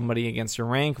you with somebody against your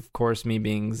rank. Of course, me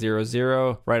being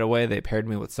 0-0, right away, they paired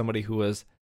me with somebody who was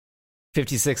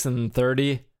 56 and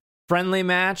 30. Friendly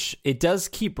match, it does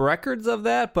keep records of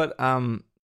that, but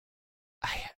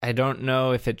I don't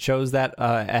know if it shows that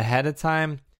ahead of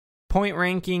time. Point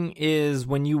ranking is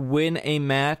when you win a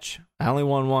match. I only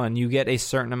won one. You get a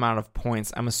certain amount of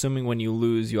points. I'm assuming when you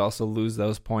lose, you also lose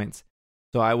those points.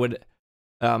 So I would,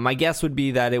 my guess would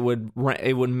be that it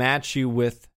would match you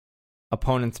with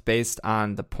opponents based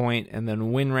on the point, and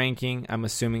then win ranking. I'm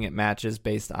assuming it matches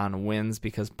based on wins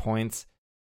because points,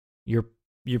 your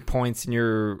points and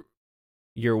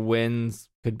your wins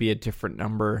could be a different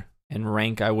number, and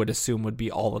rank I would assume would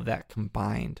be all of that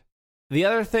combined. The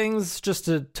other things, just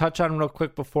to touch on real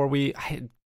quick before I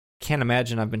can't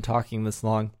imagine I've been talking this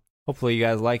long. Hopefully you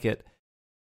guys like it.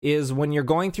 Is when you're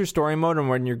going through story mode and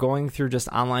when you're going through just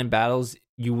online battles,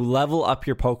 you level up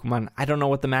your Pokemon. I don't know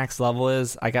what the max level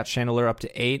is. I got Chandelure up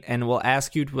to 8, and will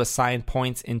ask you to assign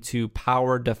points into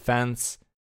power, defense,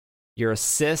 your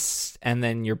assist, and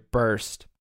then your burst.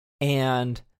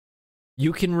 And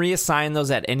you can reassign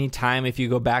those at any time. If you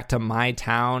go back to My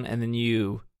Town and then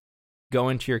you go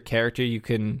into your character, you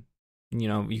can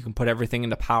put everything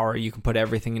into power, you can put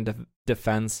everything into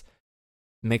defense,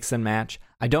 mix and match.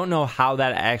 I don't know how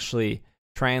that actually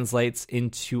translates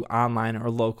into online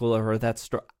or local, or I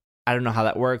don't know how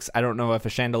that works. I don't know if a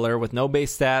Chandelure with no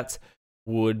base stats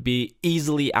would be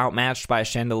easily outmatched by a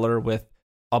Chandelure with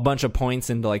a bunch of points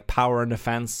into like power and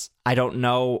defense. I don't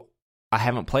know. I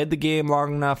haven't played the game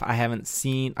long enough. I'm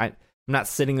not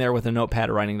sitting there with a notepad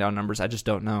writing down numbers. I just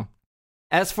don't know.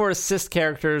 As for assist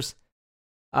characters,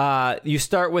 you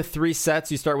start with 3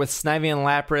 sets. You start with Snivy and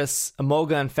Lapras,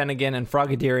 Amoga and Fennekin, and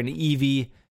Frogadier and Eevee.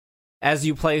 As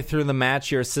you play through the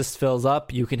match, your assist fills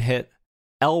up. You can hit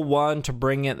L1 to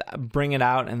bring it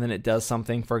out, and then it does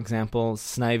something. For example,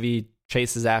 Snivy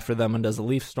chases after them and does a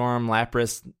Leaf Storm.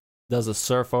 Lapras does a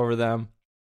Surf over them.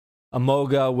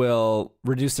 Amoga will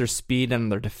reduce their speed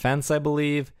and their defense, I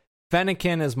believe.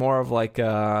 Fennekin is more of like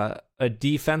a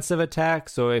defensive attack,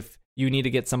 so if you need to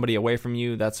get somebody away from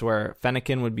you, that's where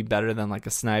Fennekin would be better than like a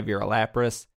Snivy or a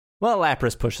Lapras. Well,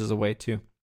 Lapras pushes away too.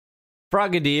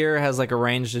 Frogadier has like a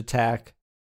ranged attack,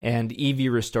 and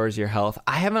Eevee restores your health.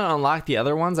 I haven't unlocked the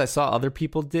other ones. I saw other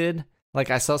people did. Like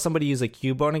I saw somebody use a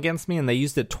Cubone against me, and they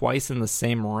used it twice in the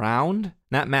same round.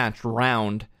 Not match,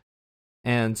 round.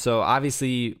 And so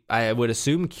obviously I would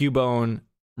assume Cubone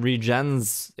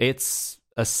regens its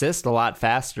assist a lot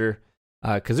faster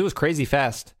because it was crazy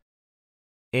fast.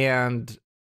 And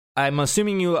I'm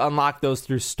assuming you unlock those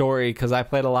through story because I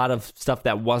played a lot of stuff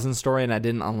that wasn't story and I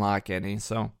didn't unlock any.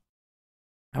 So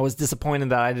I was disappointed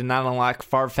that I did not unlock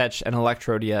Farfetch and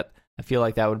Electrode yet. I feel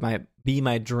like that might be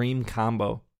my dream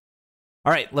combo.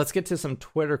 All right, let's get to some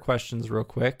Twitter questions real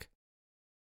quick.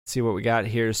 Let's see what we got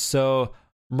here. So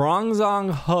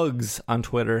Mrongzong Hugs on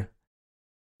Twitter.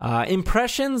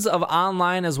 Impressions of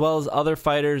online as well as other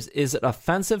fighters. Is it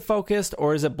offensive focused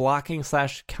or is it blocking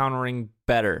 / countering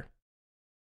better?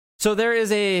 So there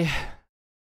is a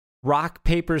rock,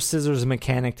 paper, scissors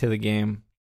mechanic to the game.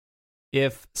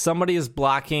 If somebody is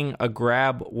blocking, a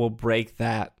grab will break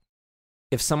that.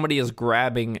 If somebody is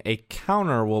grabbing, a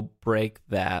counter will break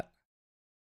that.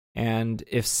 And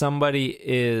if somebody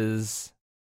is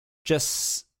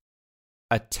just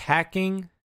attacking,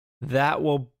 that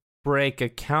will break a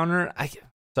counter.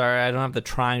 Sorry, I don't have the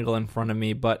triangle in front of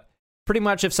me, but pretty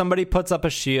much if somebody puts up a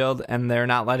shield and they're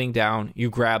not letting down, you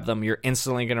grab them, you're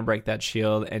instantly going to break that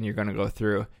shield and you're going to go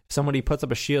through. If somebody puts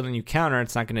up a shield and you counter,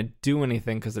 it's not going to do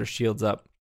anything because their shield's up.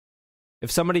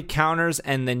 If somebody counters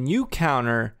and then you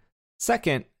counter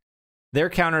second, their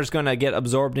counter is going to get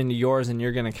absorbed into yours and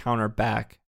you're going to counter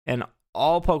back. And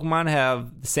all Pokemon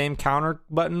have the same counter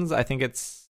buttons. I think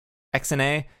it's X and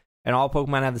A. And all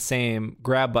Pokemon have the same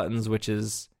grab buttons, which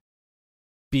is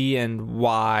B and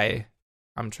Y.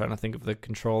 I'm trying to think of the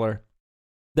controller.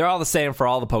 They're all the same for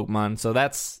all the Pokemon, so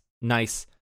that's nice.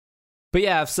 But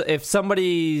yeah, if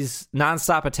somebody's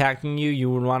nonstop attacking you, you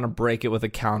would want to break it with a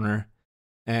counter.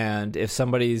 And if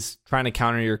somebody's trying to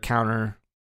counter your counter,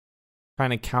 trying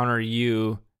to counter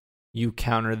you, you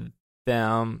counter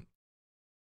them.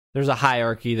 There's a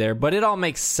hierarchy there, but it all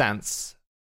makes sense.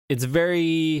 It's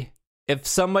very... If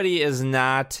somebody is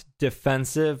not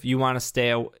defensive, you want to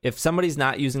stay... If somebody's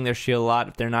not using their shield a lot,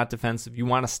 if they're not defensive, you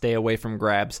want to stay away from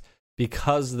grabs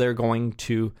because they're going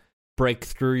to break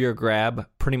through your grab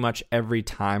pretty much every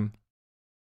time.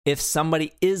 If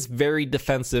somebody is very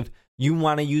defensive, you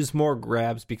want to use more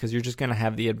grabs because you're just going to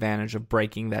have the advantage of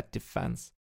breaking that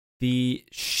defense. The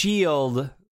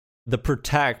shield, the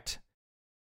protect,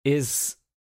 is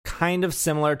kind of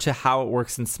similar to how it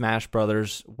works in Smash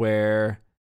Brothers, where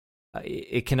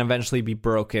it can eventually be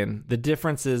broken. The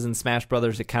difference is in Smash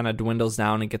Brothers, it kind of dwindles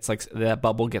down and gets like that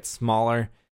bubble gets smaller.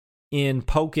 In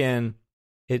Pokken,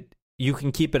 you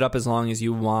can keep it up as long as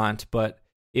you want, but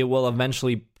it will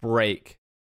eventually break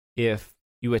if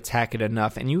you attack it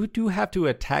enough. And you do have to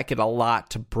attack it a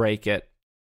lot to break it.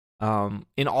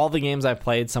 In all the games I've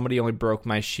played, somebody only broke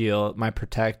my shield, my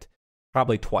protect,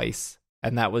 probably twice.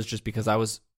 And that was just because I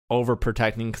was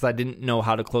overprotecting because I didn't know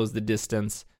how to close the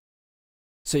distance.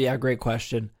 So yeah, great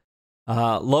question.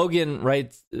 Logan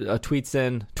writes, tweets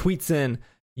in,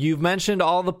 you've mentioned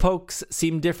all the pokes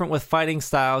seem different with fighting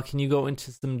style. Can you go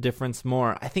into some difference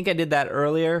more? I think I did that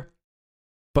earlier.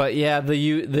 But yeah, the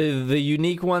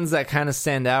unique ones that kind of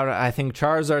stand out, I think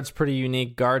Charizard's pretty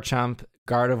unique. Garchomp,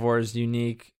 Gardevoir is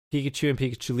unique. Pikachu and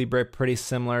Pikachu Libre pretty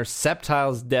similar.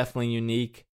 Sceptile's definitely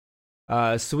unique.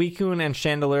 Suicune and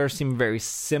Chandelure seem very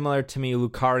similar to me.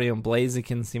 Lucario and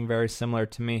Blaziken seem very similar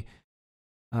to me.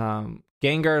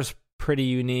 Gengar's pretty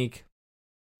unique.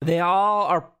 They all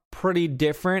are pretty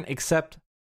different, except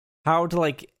how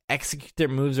to execute their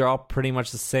moves are all pretty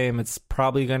much the same. It's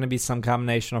probably going to be some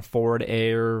combination of forward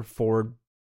A or forward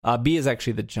B is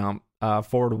actually the jump.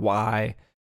 Forward Y,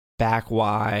 back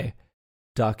Y,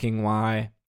 ducking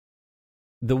Y.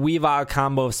 The Weavile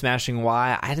combo of smashing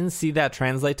Y, I didn't see that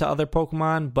translate to other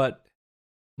Pokemon, but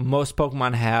most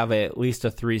Pokemon have at least a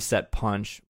 3-set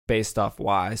punch based off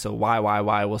Y. So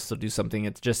Y will still do something.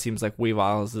 It just seems like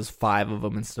Weavile's is 5 of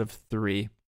them instead of 3.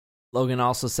 Logan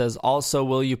also says, also,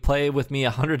 will you play with me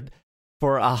 100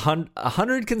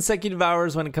 consecutive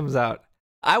hours when it comes out?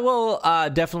 I will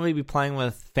definitely be playing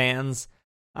with fans.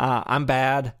 I'm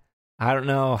bad. I don't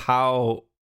know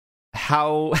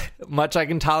how much I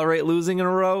can tolerate losing in a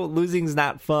row. Losing's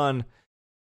not fun.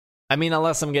 I mean,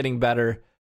 unless I'm getting better.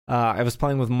 I was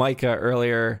playing with Micah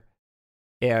earlier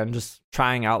and just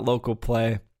trying out local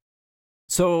play.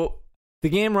 So the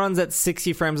game runs at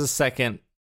 60 frames a second,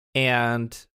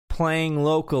 and playing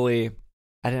locally,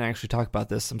 I didn't actually talk about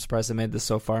this. I'm surprised I made this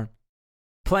so far.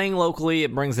 Playing locally,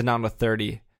 it brings it down to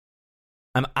 30.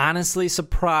 I'm honestly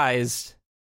surprised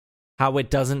how it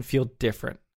doesn't feel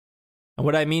different. And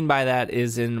what I mean by that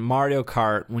is in Mario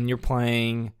Kart, when you're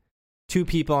playing 2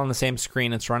 people on the same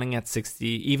screen, it's running at 60,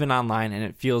 even online, and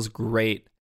it feels great.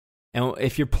 And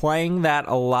if you're playing that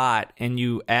a lot and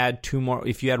you add 2 more,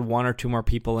 if you add 1 or 2 more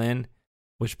people in,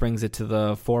 which brings it to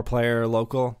the 4-player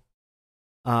local,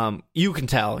 you can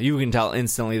tell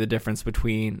instantly the difference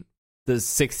between the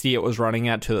 60 it was running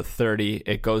at to the 30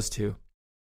 it goes to.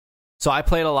 So I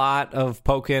played a lot of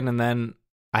Pokken, and then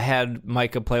I had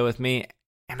Micah play with me,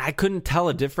 and I couldn't tell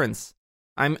a difference.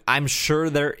 I'm sure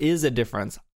there is a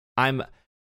difference.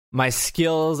 My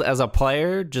skills as a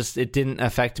player, just it didn't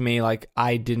affect me.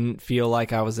 I didn't feel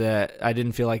like I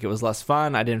didn't feel like it was less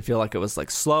fun. I didn't feel like it was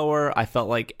slower. I felt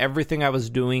like everything I was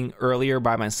doing earlier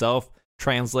by myself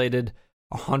translated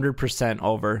 100%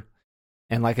 over.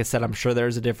 And like I said, I'm sure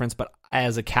there's a difference, but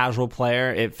as a casual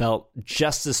player, it felt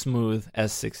just as smooth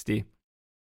as 60.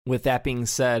 With that being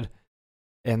said,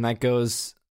 and that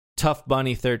goes, Tough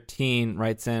Bunny 13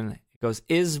 writes in, it goes,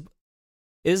 is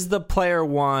the player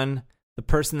 1 the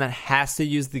person that has to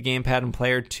use the gamepad, and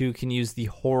player 2 can use the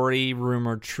Hori,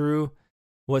 rumor true?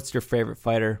 What's your favorite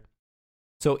fighter?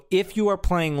 So if you are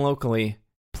playing locally,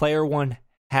 player 1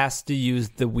 has to use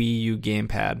the Wii U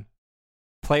gamepad.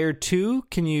 Player 2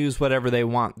 can use whatever they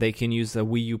want. They can use the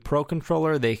Wii U Pro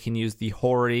controller. They can use the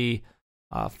Hori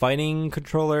fighting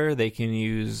controller. They can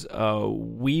use a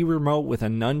Wii remote with a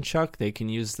nunchuck. They can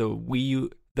use the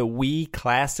Wii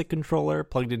Classic controller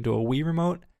plugged into a Wii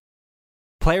remote.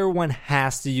 Player 1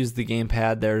 has to use the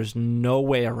gamepad. There's no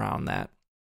way around that.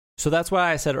 So that's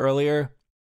why I said earlier,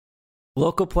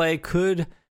 local play could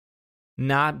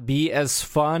not be as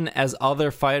fun as other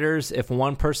fighters if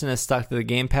one person is stuck to the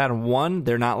gamepad. 1,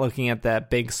 they're not looking at that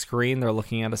big screen. They're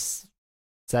looking at a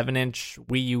 7-inch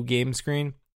Wii U game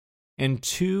screen. And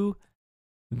 2,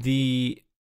 the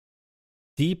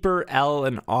deeper L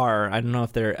and R, I don't know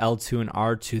if they're L2 and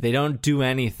R2, they don't do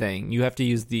anything. You have to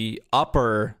use the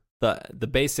upper, the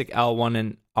basic L1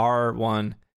 and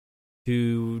R1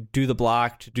 to do the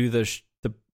block, to do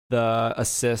the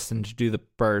assist, and to do the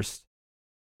burst.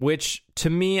 Which,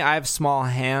 to me, I have small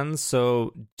hands,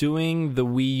 so doing the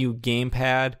Wii U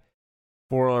gamepad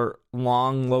for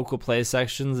long local play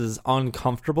sections is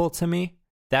uncomfortable to me.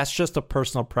 That's just a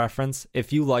personal preference.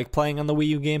 If you like playing on the Wii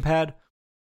U gamepad,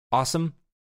 awesome.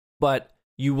 But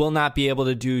you will not be able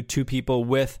to do 2 people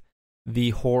with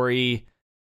the Hori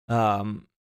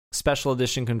special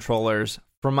edition controllers.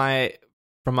 From my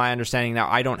understanding now,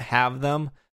 I don't have them,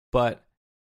 but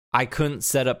I couldn't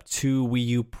set up 2 Wii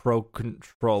U Pro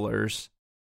controllers.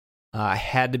 I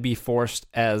had to be forced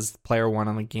as player 1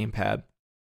 on the gamepad.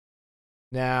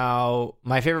 Now,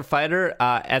 my favorite fighter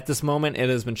at this moment, it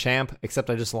is Machamp, except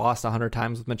I just lost 100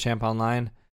 times with Machamp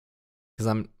online because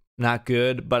I'm not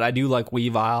good, but I do like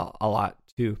Weavile a lot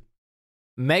too.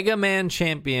 Mega Man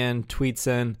Champion tweets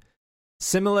in,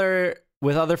 similar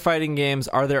with other fighting games,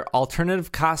 are there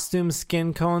alternative costume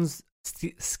skin tones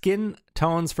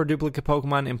for duplicate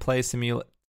Pokemon in play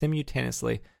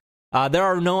simultaneously? There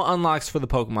are no unlocks for the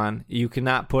Pokemon. You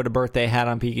cannot put a birthday hat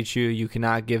on Pikachu. You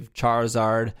cannot give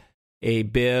Charizard a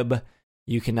bib.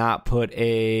 You cannot put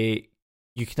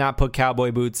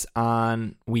cowboy boots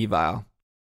on Weavile.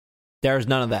 There's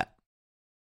none of that.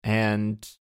 And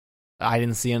I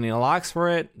didn't see any unlocks for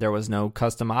it. There was no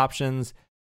custom options.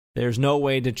 There's no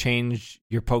way to change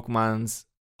your Pokemon's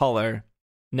color.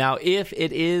 Now, if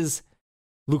it is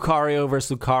Lucario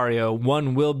versus Lucario,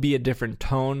 one will be a different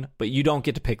tone, but you don't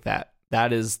get to pick that.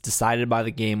 That is decided by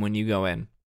the game when you go in.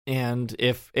 And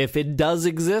if it does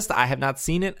exist, I have not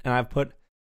seen it, and I've put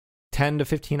 10 to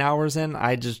 15 hours in.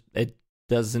 It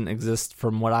doesn't exist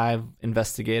from what I've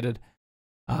investigated.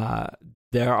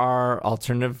 There are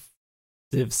alternative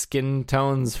skin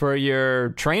tones for your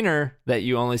trainer that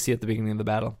you only see at the beginning of the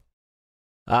battle.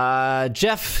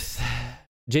 Jeff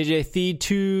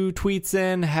JJ2 tweets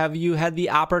in, have you had the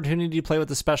opportunity to play with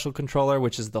the special controller,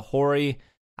 which is the Hori?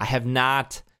 I have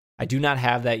not. I do not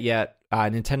have that yet.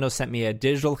 Nintendo sent me a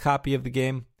digital copy of the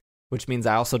game, which means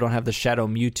I also don't have the Shadow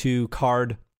Mewtwo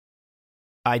card.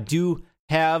 I do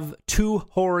have 2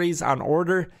 Horis on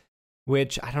order,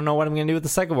 which I don't know what I'm going to do with the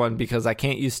second one because I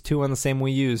can't use 2 on the same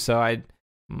Wii U, so I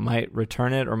might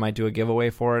return it or might do a giveaway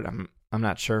for it. I'm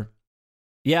not sure.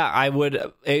 Yeah, I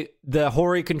would. The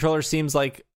Hori controller seems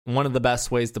like one of the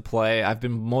best ways to play. I've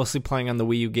been mostly playing on the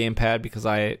Wii U gamepad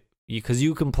because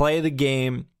you can play the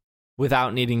game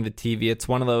without needing the TV. It's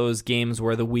one of those games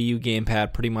where the Wii U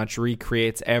gamepad pretty much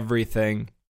recreates everything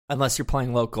unless you're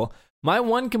playing local. My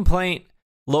one complaint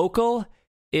local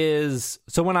is,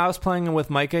 so when I was playing with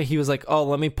Micah, he was like, oh,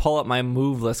 let me pull up my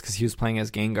move list because he was playing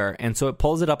as Gengar. And so it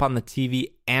pulls it up on the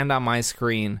TV and on my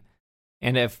screen.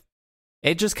 And if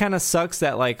it just kind of sucks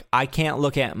that like I can't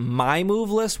look at my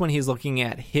move list when he's looking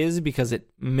at his because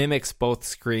it mimics both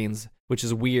screens, which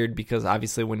is weird because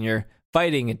obviously when you're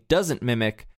fighting, it doesn't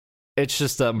mimic. It's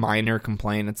just a minor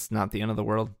complaint. It's not the end of the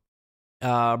world.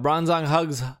 Bronzong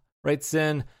Hugs writes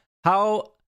in,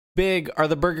 how big are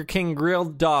the Burger King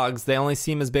grilled dogs? They only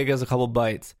seem as big as a couple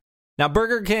bites. Now,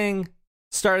 Burger King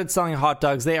started selling hot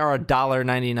dogs. They are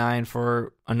 $1.99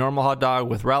 for a normal hot dog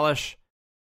with relish.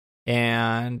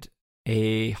 And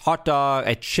a hot dog,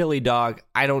 a chili dog,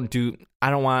 I don't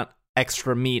want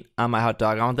extra meat on my hot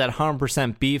dog. I want that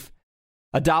 100% beef.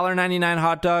 $1.99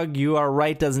 hot dog, you are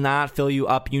right, does not fill you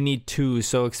up. You need 2,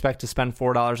 so expect to spend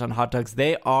 $4 on hot dogs.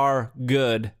 They are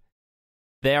good.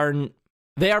 They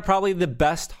are probably the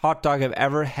best hot dog I've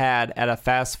ever had at a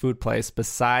fast food place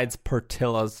besides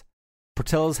Portillo's.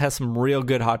 Portillo's has some real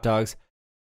good hot dogs,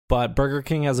 but Burger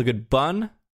King has a good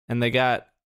bun, and they got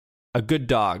a good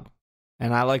dog.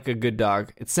 And I like a good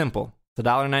dog. It's simple. It's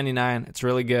 $1.99. It's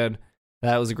really good.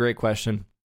 That was a great question.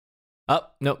 Oh,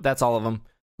 nope, that's all of them.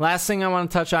 Last thing I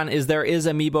want to touch on is there is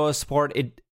Amiibo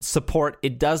support.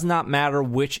 It does not matter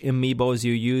which Amiibos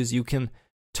you use. You can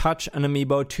touch an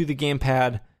Amiibo to the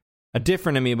gamepad, a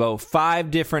different Amiibo,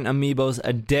 5 different Amiibos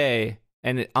a day,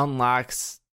 and it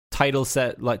unlocks titles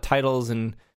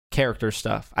and character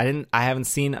stuff. I haven't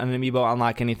seen an Amiibo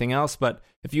unlock anything else, but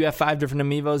if you have 5 different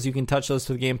Amiibos, you can touch those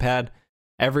to the gamepad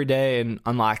every day and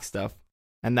unlock stuff.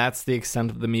 And that's the extent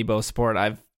of the Amiibo support.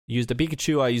 I've used a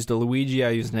Pikachu, I used a Luigi, I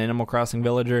used an Animal Crossing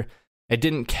villager. I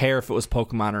didn't care if it was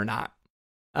Pokemon or not.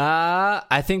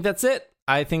 I think that's it.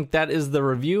 I think that is the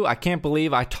review. I can't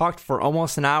believe I talked for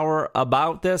almost an hour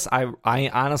about this. I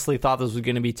honestly thought this was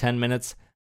going to be 10 minutes.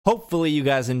 Hopefully you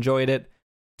guys enjoyed it.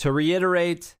 To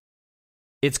reiterate,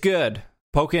 it's good.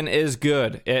 Pokken is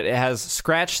good. It has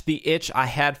scratched the itch I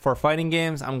had for fighting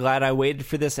games. I'm glad I waited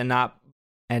for this and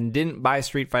didn't buy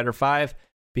Street Fighter V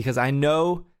because I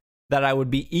know that I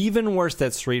would be even worse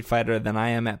at Street Fighter than I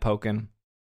am at Pokken.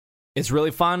 It's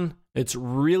really fun. It's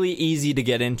really easy to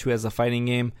get into as a fighting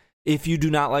game. If you do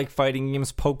not like fighting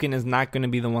games, Pokken is not going to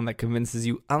be the one that convinces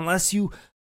you unless you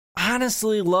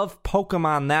honestly love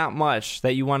Pokemon that much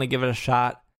that you want to give it a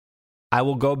shot. I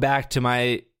will go back to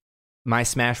my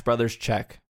Smash Brothers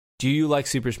check. Do you like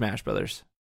Super Smash Brothers?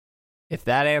 If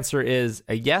that answer is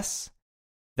a yes,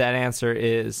 that answer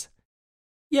is,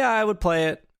 yeah, I would play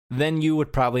it, then you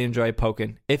would probably enjoy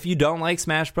Pokken. If you don't like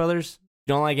Smash Brothers,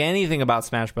 don't like anything about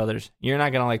Smash Brothers, you're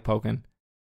not going to like Pokken.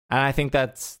 And I think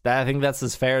that's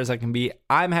as fair as I can be.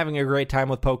 I'm having a great time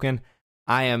with Pokken.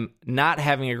 I am not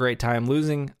having a great time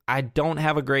losing. I don't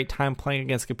have a great time playing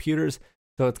against computers.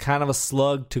 so it's kind of a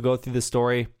slug to go through the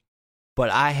story. But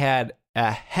I had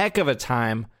a heck of a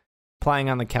time playing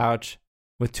on the couch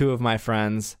with two of my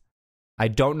friends. I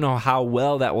don't know how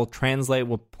well that will translate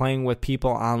with playing with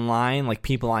people online, like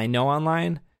people I know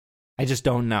online. I just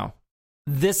don't know.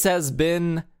 This has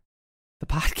been the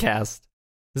podcast.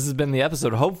 This has been the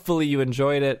episode. Hopefully you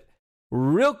enjoyed it.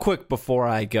 Real quick before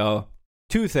I go,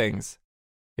 two things.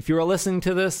 If you are listening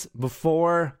to this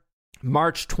before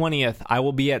March 20th, I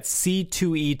will be at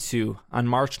C2E2 on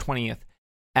March 20th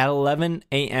at 11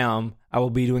 a.m. I will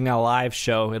be doing a live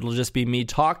show. It'll just be me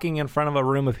talking in front of a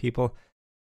room of people.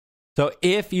 So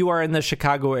if you are in the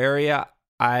Chicago area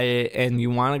and you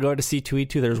want to go to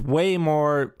C2E2, there's way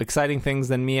more exciting things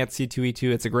than me at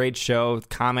C2E2. It's a great show,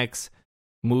 comics,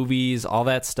 movies, all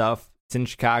that stuff. It's in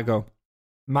Chicago.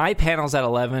 My panel's at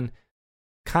 11,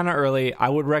 kind of early. I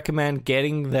would recommend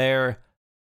getting there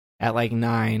at like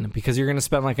 9 because you're going to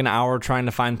spend like an hour trying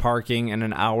to find parking, and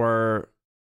an hour,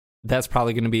 that's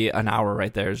probably going to be an hour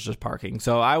right there is just parking.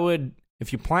 So I would,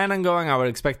 if you plan on going, I would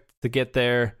expect to get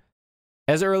there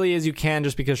as early as you can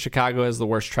just because Chicago has the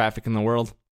worst traffic in the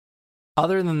world.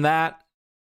 Other than that,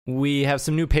 we have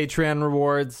some new Patreon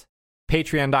rewards.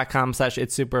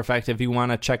 Patreon.com/itssupereffective. If you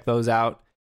want to check those out.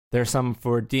 There's some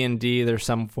for D&D. There's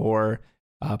some for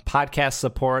podcast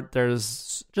support.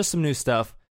 There's just some new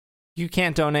stuff. You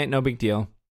can't donate, no big deal.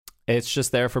 It's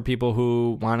just there for people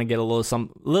who want to get a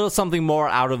little something more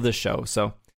out of the show.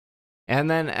 So, and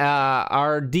then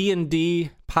our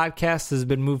D&D podcast has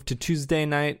been moved to Tuesday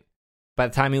night. By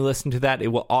the time you listen to that,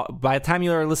 by the time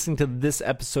you are listening to this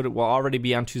episode, it will already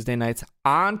be on Tuesday nights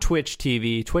on Twitch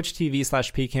TV,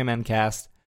 twitch.tv/PKMNcast,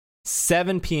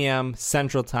 7 p.m.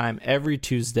 Central Time every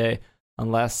Tuesday,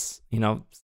 unless,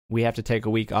 we have to take a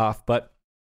week off. But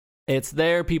it's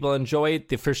there. People enjoy it.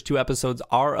 The first 2 episodes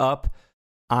are up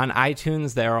on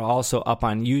iTunes. They are also up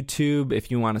on YouTube if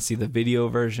you want to see the video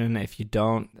version. If you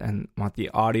don't and want the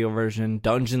audio version,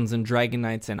 Dungeons and Dragon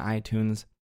Nights in iTunes.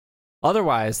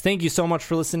 Otherwise, thank you so much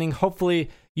for listening.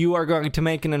 Hopefully, you are going to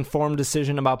make an informed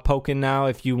decision about Pokken now.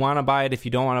 If you want to buy it, if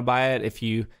you don't want to buy it,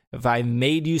 if I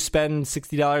made you spend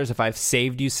 $60, if I've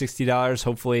saved you $60,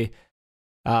 hopefully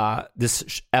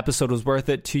this episode was worth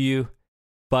it to you.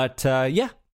 But I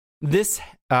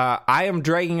am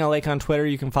Dragging a Lake on Twitter.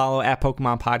 You can follow at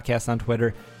Pokemon Podcast on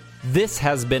Twitter. This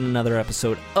has been another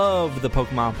episode of the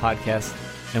Pokemon Podcast,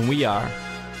 and we are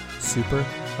super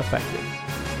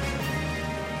effective.